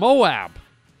in Moab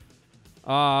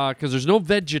because there's no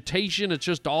vegetation. It's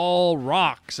just all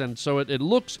rocks. And so it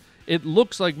looks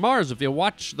like Mars. If you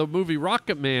watch the movie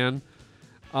Rocket Man,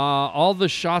 all the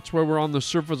shots where we're on the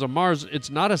surface of Mars, it's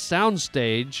not a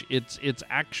soundstage. It's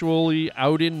actually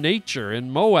out in nature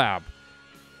in Moab.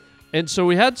 And so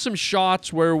we had some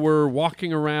shots where we're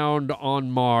walking around on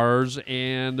Mars,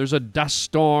 and there's a dust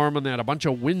storm, and they had a bunch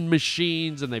of wind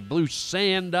machines, and they blew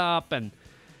sand up, and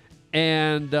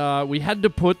we had to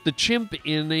put the chimp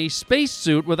in a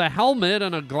spacesuit with a helmet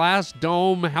and a glass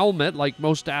dome helmet like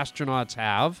most astronauts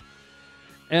have.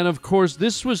 And, of course,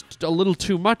 this was a little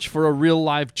too much for a real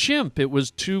live chimp. It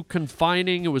was too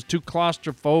confining. It was too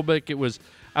claustrophobic. It was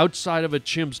outside of a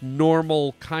chimp's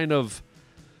normal kind of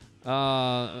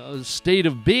state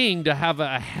of being to have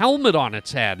a helmet on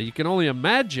its head. You can only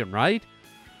imagine, right?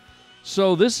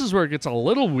 So this is where it gets a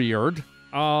little weird.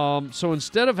 So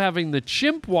instead of having the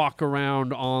chimp walk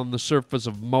around on the surface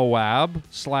of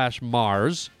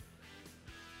Moab/Mars,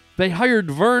 they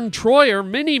hired Vern Troyer,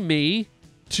 Mini-Me,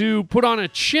 to put on a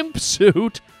chimp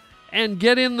suit and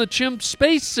get in the chimp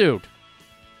spacesuit.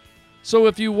 So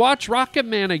if you watch Rocket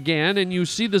Man again and you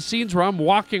see the scenes where I'm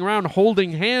walking around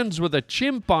holding hands with a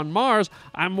chimp on Mars,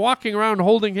 I'm walking around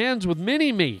holding hands with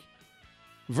Mini-Me,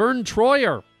 Vern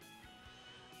Troyer.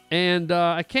 And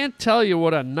I can't tell you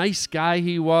what a nice guy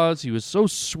he was. He was so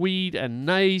sweet and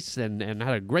nice and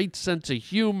had a great sense of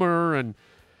humor, and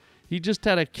he just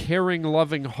had a caring,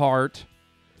 loving heart.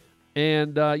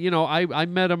 And, I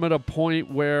met him at a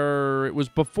point where it was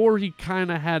before he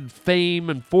kind of had fame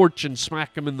and fortune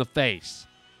smack him in the face.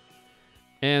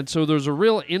 And so there's a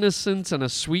real innocence and a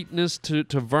sweetness to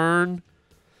Vern.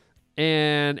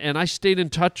 And I stayed in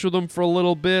touch with him for a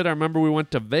little bit. I remember we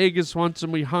went to Vegas once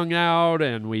and we hung out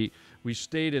and we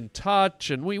stayed in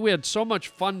touch. And we had so much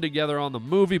fun together on the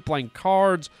movie, playing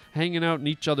cards, hanging out in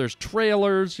each other's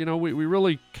trailers. You know, we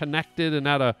really connected and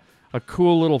had a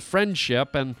cool little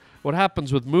friendship. And what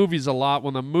happens with movies a lot,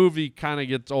 when the movie kind of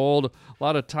gets old, a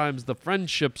lot of times the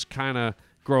friendships kind of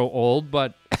grow old,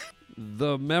 but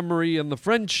the memory and the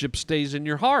friendship stays in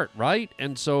your heart, right?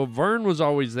 And so Vern was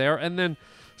always there. And then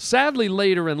sadly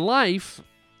later in life,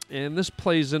 and this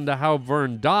plays into how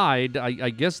Vern died,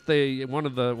 I guess one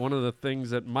of the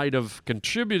things that might have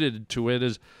contributed to it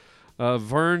is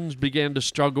Vern began to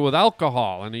struggle with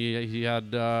alcohol, and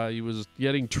he was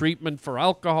getting treatment for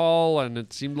alcohol, and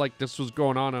it seemed like this was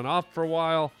going on and off for a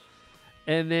while.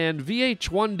 And then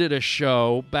VH1 did a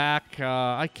show back,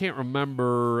 I can't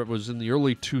remember, it was in the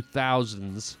early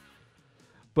 2000s,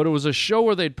 but it was a show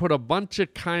where they'd put a bunch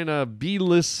of kind of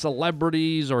B-list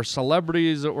celebrities or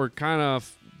celebrities that were kind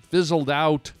of fizzled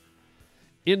out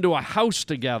into a house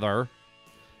together,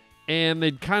 and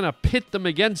they'd kind of pit them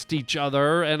against each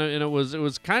other, and it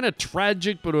was kind of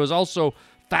tragic, but it was also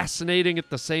fascinating at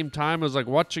the same time. It was like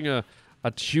watching a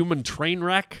human train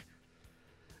wreck.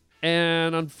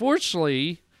 And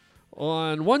unfortunately,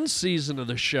 on one season of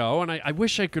the show, and I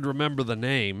wish I could remember the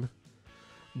name,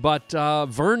 but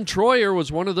Vern Troyer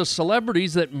was one of the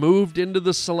celebrities that moved into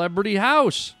the celebrity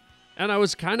house. And I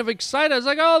was kind of excited. I was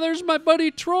like, oh, there's my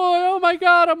buddy Troy. Oh, my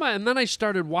God. And then I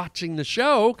started watching the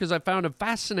show because I found it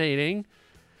fascinating.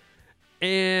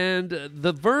 And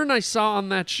the Vern I saw on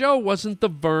that show wasn't the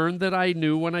Vern that I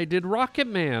knew when I did Rocket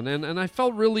Man. And I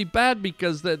felt really bad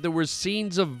because there were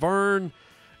scenes of Vern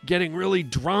getting really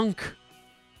drunk.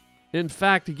 In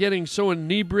fact, getting so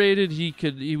inebriated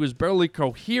he was barely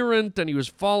coherent, and he was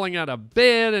falling out of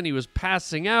bed, and he was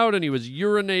passing out, and he was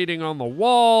urinating on the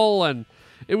wall, and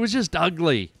it was just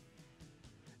ugly.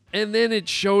 And then it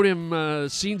showed him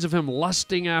scenes of him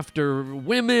lusting after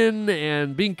women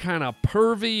and being kind of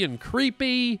pervy and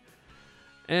creepy.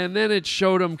 And then it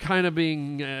showed him kind of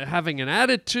being having an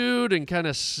attitude and kind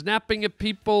of snapping at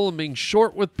people and being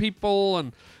short with people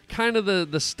and kind of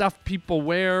the stuff people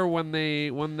wear when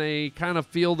they kind of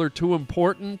feel they're too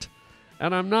important.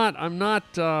 And I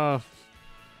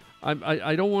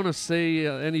don't want to say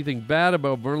anything bad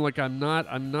about Vern. Like I'm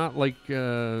not like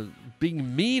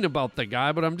being mean about the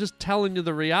guy, but I'm just telling you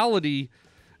the reality.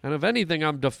 And if anything,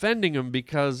 I'm defending him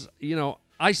because, you know,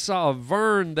 I saw a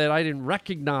Vern that I didn't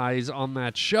recognize on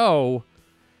that show.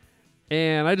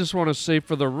 And I just want to say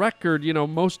for the record, you know,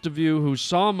 most of you who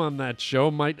saw him on that show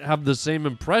might have the same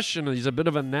impression. He's a bit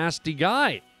of a nasty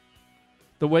guy,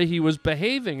 the way he was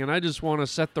behaving. And I just want to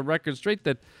set the record straight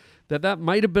that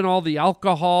might have been all the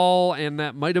alcohol, and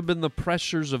that might have been the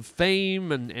pressures of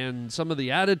fame and some of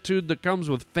the attitude that comes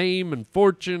with fame and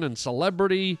fortune and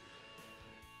celebrity.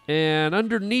 And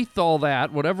underneath all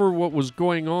that, what was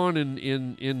going on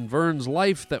in Vern's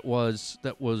life that was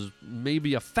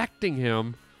maybe affecting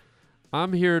him,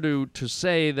 I'm here to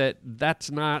say that that's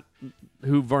not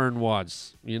who Vern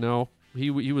was. You know, he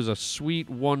was a sweet,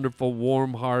 wonderful,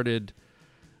 warm-hearted,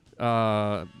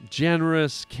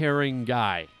 generous, caring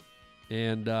guy.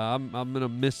 And I'm gonna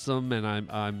miss him, and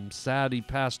I'm sad he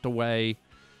passed away.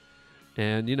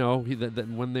 And you know,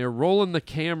 when they're rolling the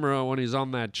camera when he's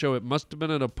on that show, it must have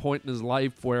been at a point in his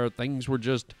life where things were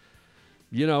just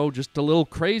a little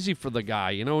crazy for the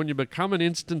guy. You know, when you become an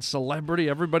instant celebrity,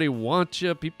 everybody wants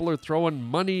you. People are throwing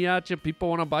money at you. People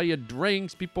want to buy you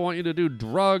drinks. People want you to do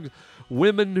drugs.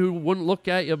 Women who wouldn't look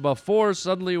at you before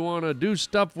suddenly want to do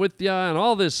stuff with you, and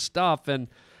all this stuff. And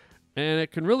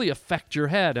it can really affect your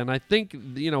head. And I think,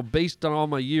 you know, based on all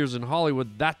my years in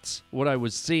Hollywood, that's what I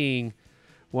was seeing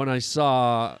when I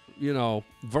saw, you know,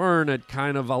 Vern at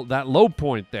kind of that low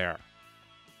point there.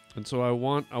 And so I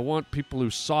want people who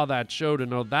saw that show to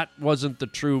know that wasn't the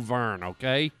true Vern,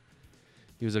 okay?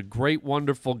 He was a great,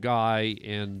 wonderful guy,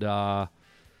 and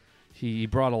he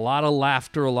brought a lot of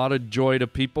laughter, a lot of joy to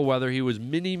people, whether he was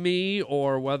Mini-Me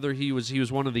or whether he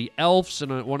was one of the elves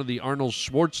in one of the Arnold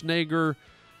Schwarzenegger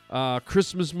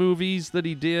Christmas movies that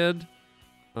he did,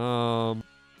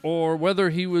 or whether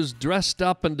he was dressed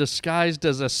up and disguised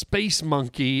as a space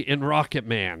monkey in Rocket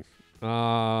Man.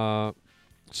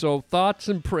 So thoughts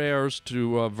and prayers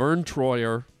to Vern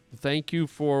Troyer. Thank you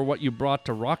for what you brought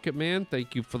to Rocket Man.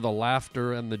 Thank you for the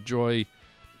laughter and the joy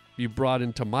you brought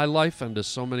into my life and to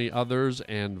so many others.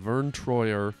 And Vern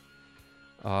Troyer,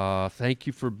 thank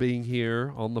you for being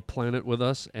here on the planet with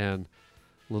us. And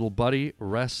little buddy,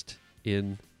 rest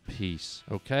in peace,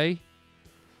 okay?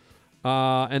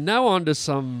 And now on to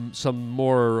some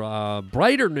more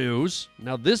brighter news.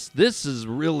 Now this is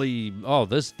really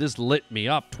this lit me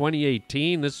up.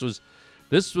 2018. This was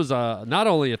not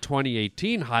only a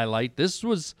 2018 highlight. This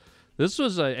was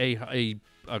a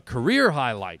career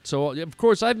highlight. So of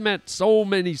course I've met so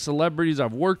many celebrities.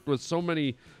 I've worked with so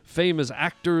many famous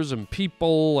actors and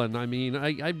people, and I mean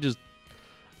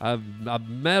I've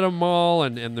met them all,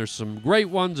 and there's some great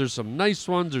ones, there's some nice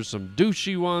ones, there's some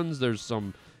douchey ones, there's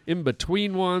some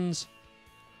in-between ones.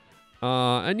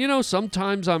 And, you know,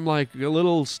 sometimes I'm like a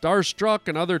little starstruck,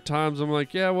 and other times I'm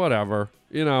like, yeah, whatever,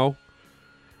 you know.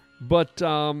 But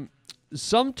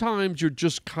sometimes you're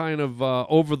just kind of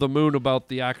over the moon about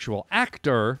the actual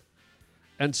actor,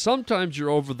 and sometimes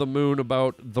you're over the moon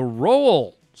about the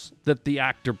roles that the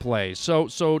actor plays.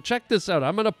 So check this out.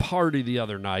 I'm at a party the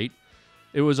other night.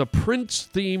 It was a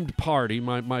Prince-themed party.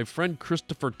 My friend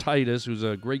Christopher Titus, who's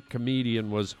a great comedian,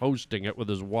 was hosting it with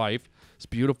his wife, his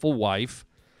beautiful wife.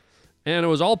 And it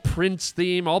was all Prince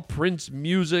theme, all Prince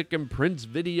music and Prince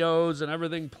videos and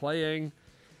everything playing.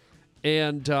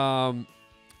 And I'm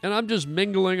just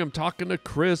mingling. I'm talking to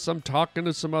Chris. I'm talking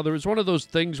to some others. It's one of those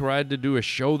things where I had to do a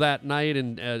show that night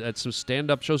and at some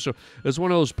stand-up shows. So it was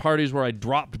one of those parties where I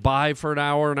dropped by for an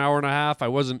hour and a half. I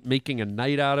wasn't making a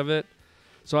night out of it.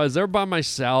 So I was there by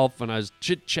myself, and I was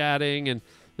chit-chatting, and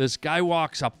this guy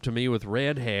walks up to me with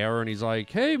red hair, and he's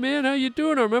like, hey, man, how you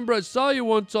doing? I remember I saw you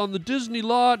once on the Disney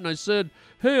lot, and I said,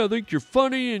 hey, I think you're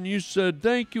funny, and you said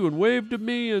thank you and waved at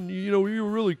me, and, you know, you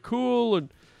were really cool, and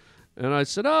I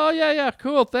said, oh, yeah,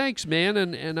 cool, thanks, man,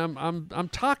 and I'm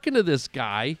talking to this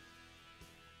guy,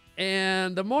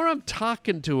 and the more I'm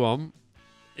talking to him,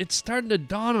 it's starting to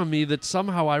dawn on me that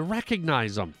somehow I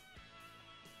recognize him.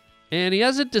 And he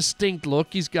has a distinct look.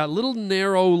 He's got little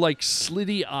narrow, like,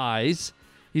 slitty eyes.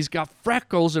 He's got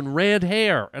freckles and red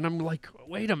hair. And I'm like,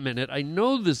 wait a minute, I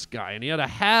know this guy. And he had a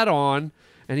hat on,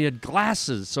 and he had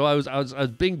glasses. So I was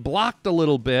being blocked a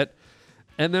little bit.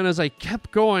 And then as I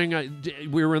kept going,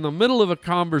 we were in the middle of a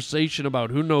conversation about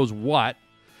who knows what.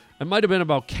 It might have been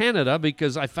about Canada,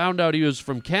 because I found out he was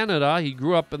from Canada. He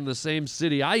grew up in the same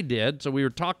city I did. So we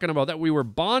were talking about that. We were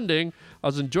bonding. I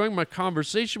was enjoying my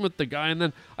conversation with the guy. And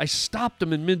then I stopped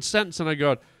him in mid-sentence, and I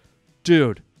go,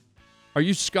 dude, are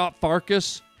you Scott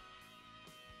Farkas?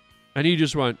 And he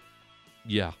just went,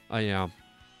 yeah, I am.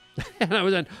 And I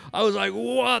was like,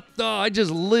 what the? I just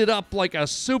lit up like a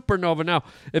supernova. Now,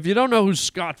 if you don't know who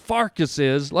Scott Farkas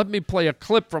is, let me play a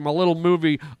clip from a little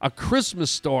movie, A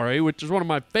Christmas Story, which is one of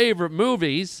my favorite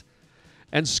movies.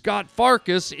 And Scott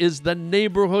Farkas is the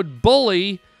neighborhood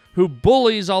bully who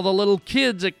bullies all the little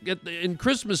kids in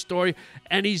Christmas Story.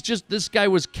 And this guy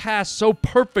was cast so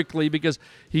perfectly because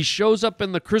he shows up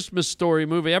in the Christmas Story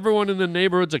movie. Everyone in the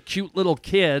neighborhood's a cute little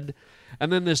kid.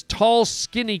 And then this tall,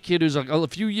 skinny kid who's a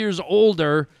few years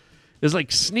older is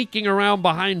like sneaking around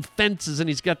behind fences, and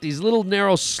he's got these little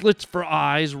narrow slits for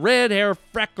eyes, red hair,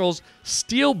 freckles,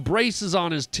 steel braces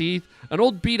on his teeth, an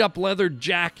old beat-up leather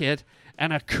jacket,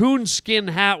 and a coonskin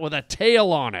hat with a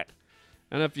tail on it.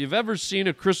 And if you've ever seen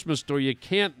A Christmas Story, you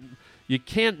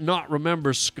can't not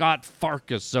remember Scott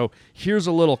Farkas. So here's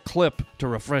a little clip to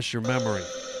refresh your memory.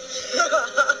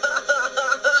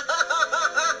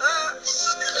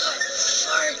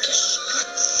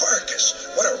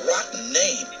 What a rotten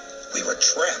name. We were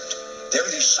trapped. There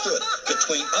he stood,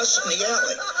 between us and the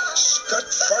alley. Scott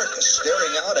Farkas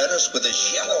staring out at us with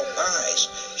his yellow eyes.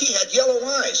 He had yellow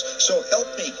eyes, so help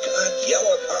me God,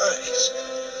 yellow eyes.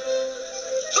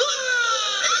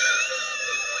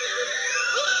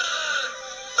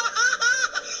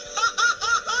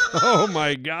 Oh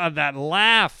my God, that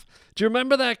laugh. Do you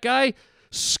remember that guy?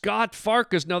 Scott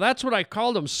Farkas. Now, that's what I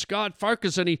called him, Scott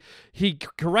Farkas. And he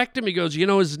corrected me. He goes, you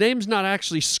know, his name's not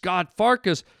actually Scott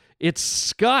Farkas. It's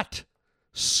Scott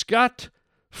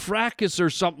Fracas or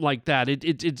something like that.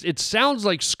 It sounds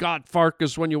like Scott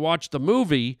Farkas when you watch the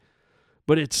movie,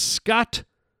 but it's Scott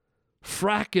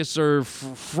Fracas or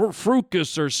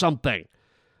Frucas or something.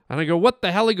 And I go, what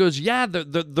the hell? He goes, yeah,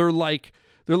 they're like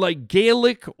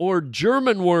Gaelic or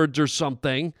German words or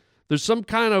something. There's some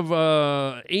kind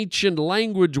of ancient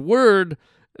language word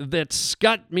that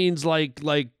scut means like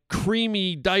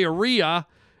creamy diarrhea,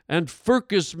 and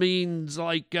furcus means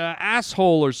like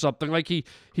asshole or something. Like he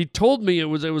told me it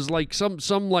was like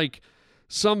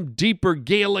some deeper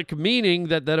Gaelic meaning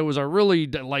that it was a really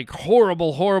like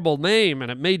horrible name, and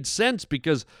it made sense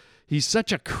because he's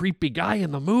such a creepy guy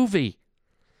in the movie.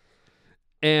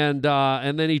 And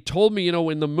then he told me, you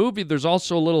know, in the movie, there's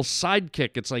also a little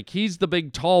sidekick. It's like he's the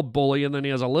big, tall bully, and then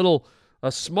he has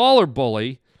a smaller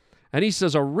bully. And he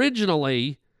says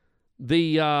originally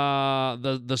the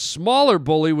smaller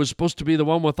bully was supposed to be the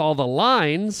one with all the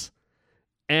lines,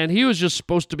 and he was just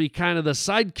supposed to be kind of the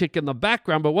sidekick in the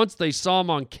background. But once they saw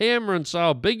him on camera and saw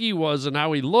how big he was and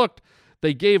how he looked,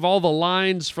 they gave all the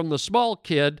lines from the small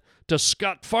kid to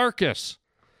Scott Farkas.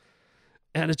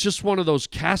 And it's just one of those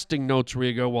casting notes where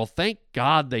you go, well, thank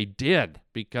God they did,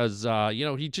 because you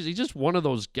know, he's just one of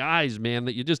those guys, man,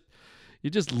 that you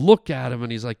just look at him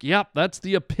and he's like, yep, that's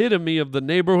the epitome of the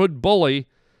neighborhood bully.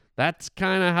 That's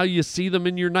kind of how you see them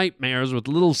in your nightmares, with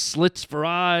little slits for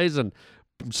eyes and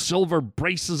silver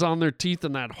braces on their teeth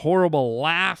and that horrible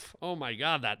laugh. Oh my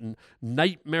God, that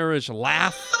nightmarish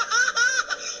laugh.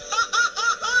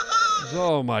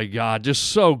 Oh my God, just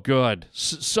so good.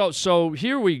 So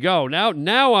here we go.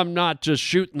 Now I'm not just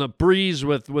shooting the breeze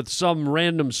with some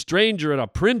random stranger at a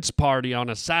Prince party on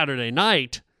a Saturday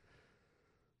night.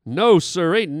 No,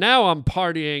 sir. Now I'm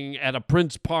partying at a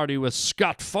Prince party with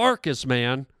Scott Farkas,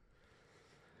 man.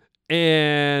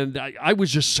 And I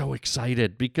was just so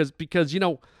excited because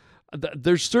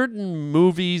there's certain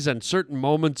movies and certain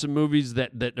moments in movies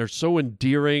that are so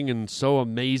endearing and so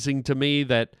amazing to me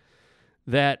that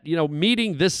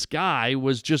meeting this guy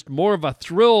was just more of a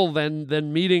thrill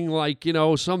than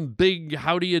meeting some big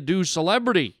how do you do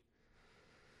celebrity.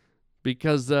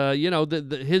 Because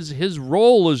his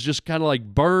role is just kind of like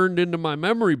burned into my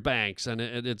memory banks, and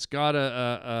it's got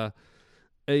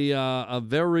a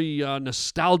very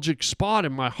nostalgic spot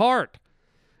in my heart.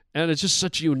 And it's just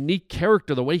such a unique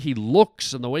character, the way he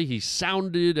looks and the way he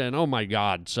sounded, and oh my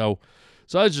God. So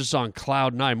I was just on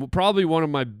cloud nine. Probably one of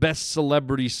my best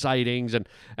celebrity sightings, and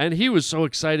he was so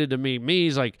excited to meet me.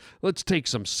 He's like, let's take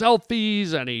some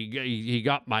selfies, and he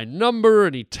got my number,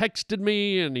 and he texted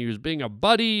me, and he was being a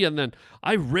buddy. And then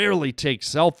I rarely take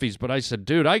selfies, but I said,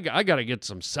 dude, I got to get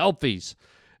some selfies.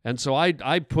 And so I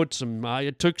took some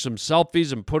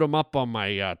selfies and put them up on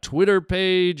my Twitter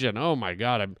page, and oh my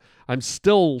God, I'm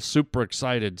still super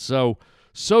excited. So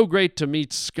great to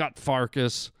meet Scott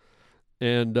Farkas,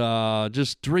 and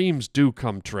just dreams do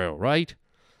come true, right?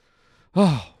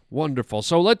 Oh, wonderful.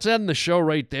 So let's end the show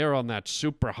right there on that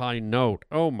super high note.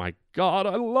 Oh my God,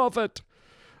 I love it.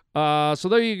 So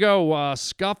there you go,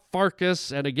 Scott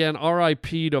Farkas, and again,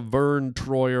 R.I.P. to Vern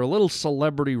Troyer. A little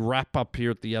celebrity wrap-up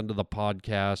here at the end of the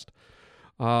podcast.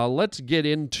 Let's get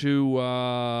into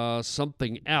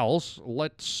something else.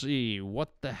 Let's see,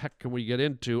 what the heck can we get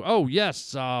into? Oh,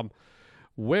 yes,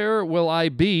 where will I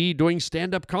be doing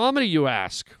stand-up comedy, you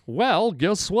ask? Well,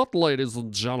 guess what, ladies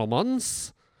and gentlemen?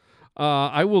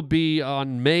 I will be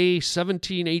on May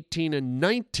 17, 18, and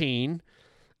 19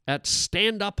 at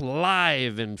Stand Up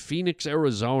Live in Phoenix,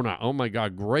 Arizona. Oh my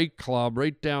God, great club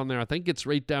right down there. I think it's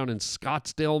right down in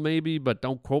Scottsdale maybe, but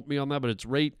don't quote me on that, but it's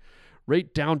right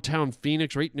downtown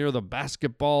Phoenix, right near the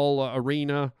basketball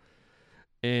arena.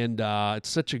 And it's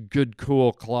such a good,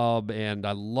 cool club, and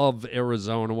I love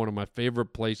Arizona, one of my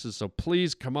favorite places. So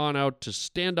please come on out to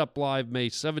Stand Up Live May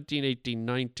 17, 18,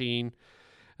 19.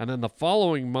 And then the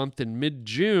following month in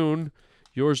mid-June,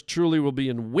 yours truly will be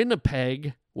in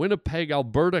Winnipeg,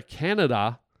 Alberta,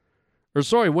 Canada.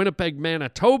 Winnipeg,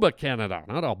 Manitoba, Canada.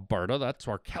 Not Alberta, that's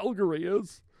where Calgary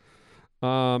is.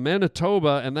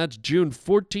 Manitoba, and that's June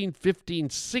 14,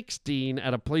 15, 16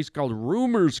 at a place called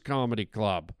Rumors Comedy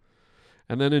Club.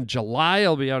 And then in July,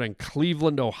 I'll be out in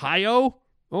Cleveland, Ohio.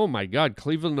 Oh my God,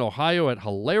 Cleveland, Ohio at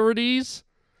Hilarities.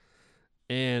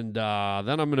 And then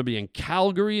I'm going to be in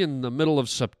Calgary in the middle of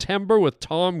September with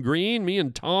Tom Green, me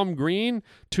and Tom Green,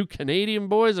 two Canadian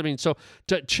boys. I mean, so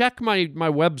to check my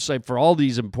website for all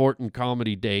these important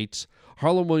comedy dates,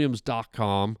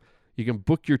 harlandwilliams.com. You can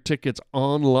book your tickets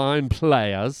online,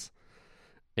 players.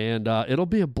 And it'll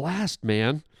be a blast,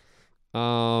 man.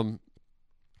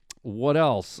 What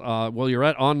else? Well, you're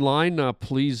at online.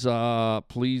 Please, you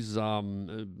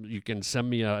can send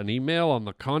me an email on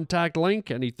the contact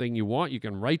link. Anything you want, you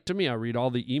can write to me. I read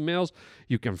all the emails.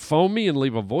 You can phone me and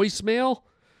leave a voicemail.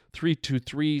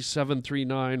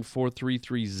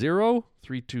 323-739-4330.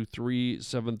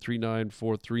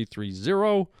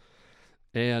 323-739-4330.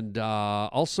 And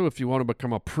also, if you want to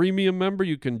become a premium member,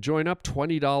 you can join up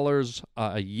 $20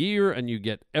 a year, and you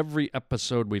get every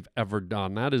episode we've ever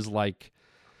done. That is like...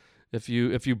 If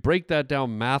you break that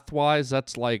down math-wise,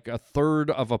 that's like a third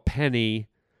of a penny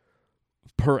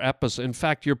per episode. In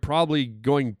fact, you're probably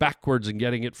going backwards and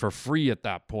getting it for free at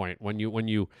that point. When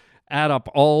you add up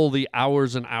all the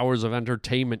hours and hours of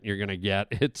entertainment you're gonna get,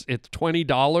 it's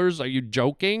 $20. Are you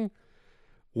joking?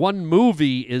 One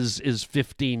movie is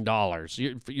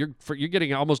 $15. You're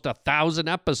getting almost 1,000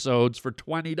 episodes for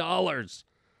 $20.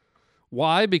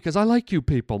 Why? Because I like you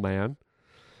people, man.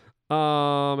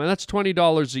 And that's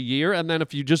 $20 a year. And then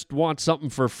if you just want something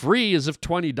for free, as if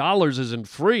 $20 isn't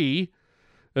free,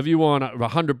 if you want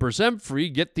 100% free,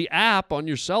 get the app on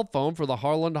your cell phone for the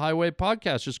Harland Highway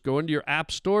Podcast. Just go into your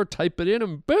app store, type it in,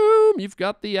 and boom, you've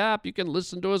got the app. You can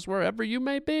listen to us wherever you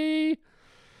may be.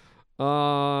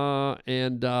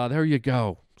 And there you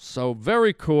go. So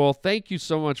very cool. Thank you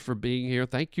so much for being here.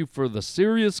 Thank you for the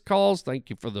serious calls. Thank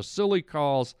you for the silly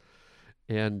calls.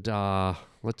 And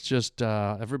let's just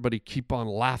everybody keep on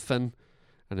laughing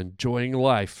and enjoying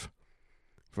life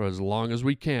for as long as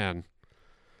we can,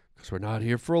 because we're not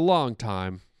here for a long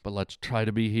time, but let's try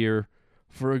to be here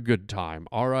for a good time.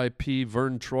 R.I.P.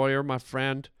 Vern Troyer, my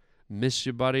friend. Miss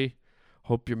you, buddy.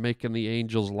 Hope you're making the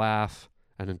angels laugh.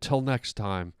 And until next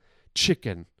time,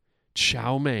 chicken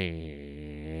chow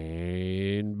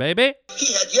mein, baby.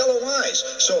 He had yellow eyes,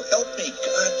 so help me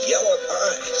God, yellow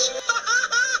eyes.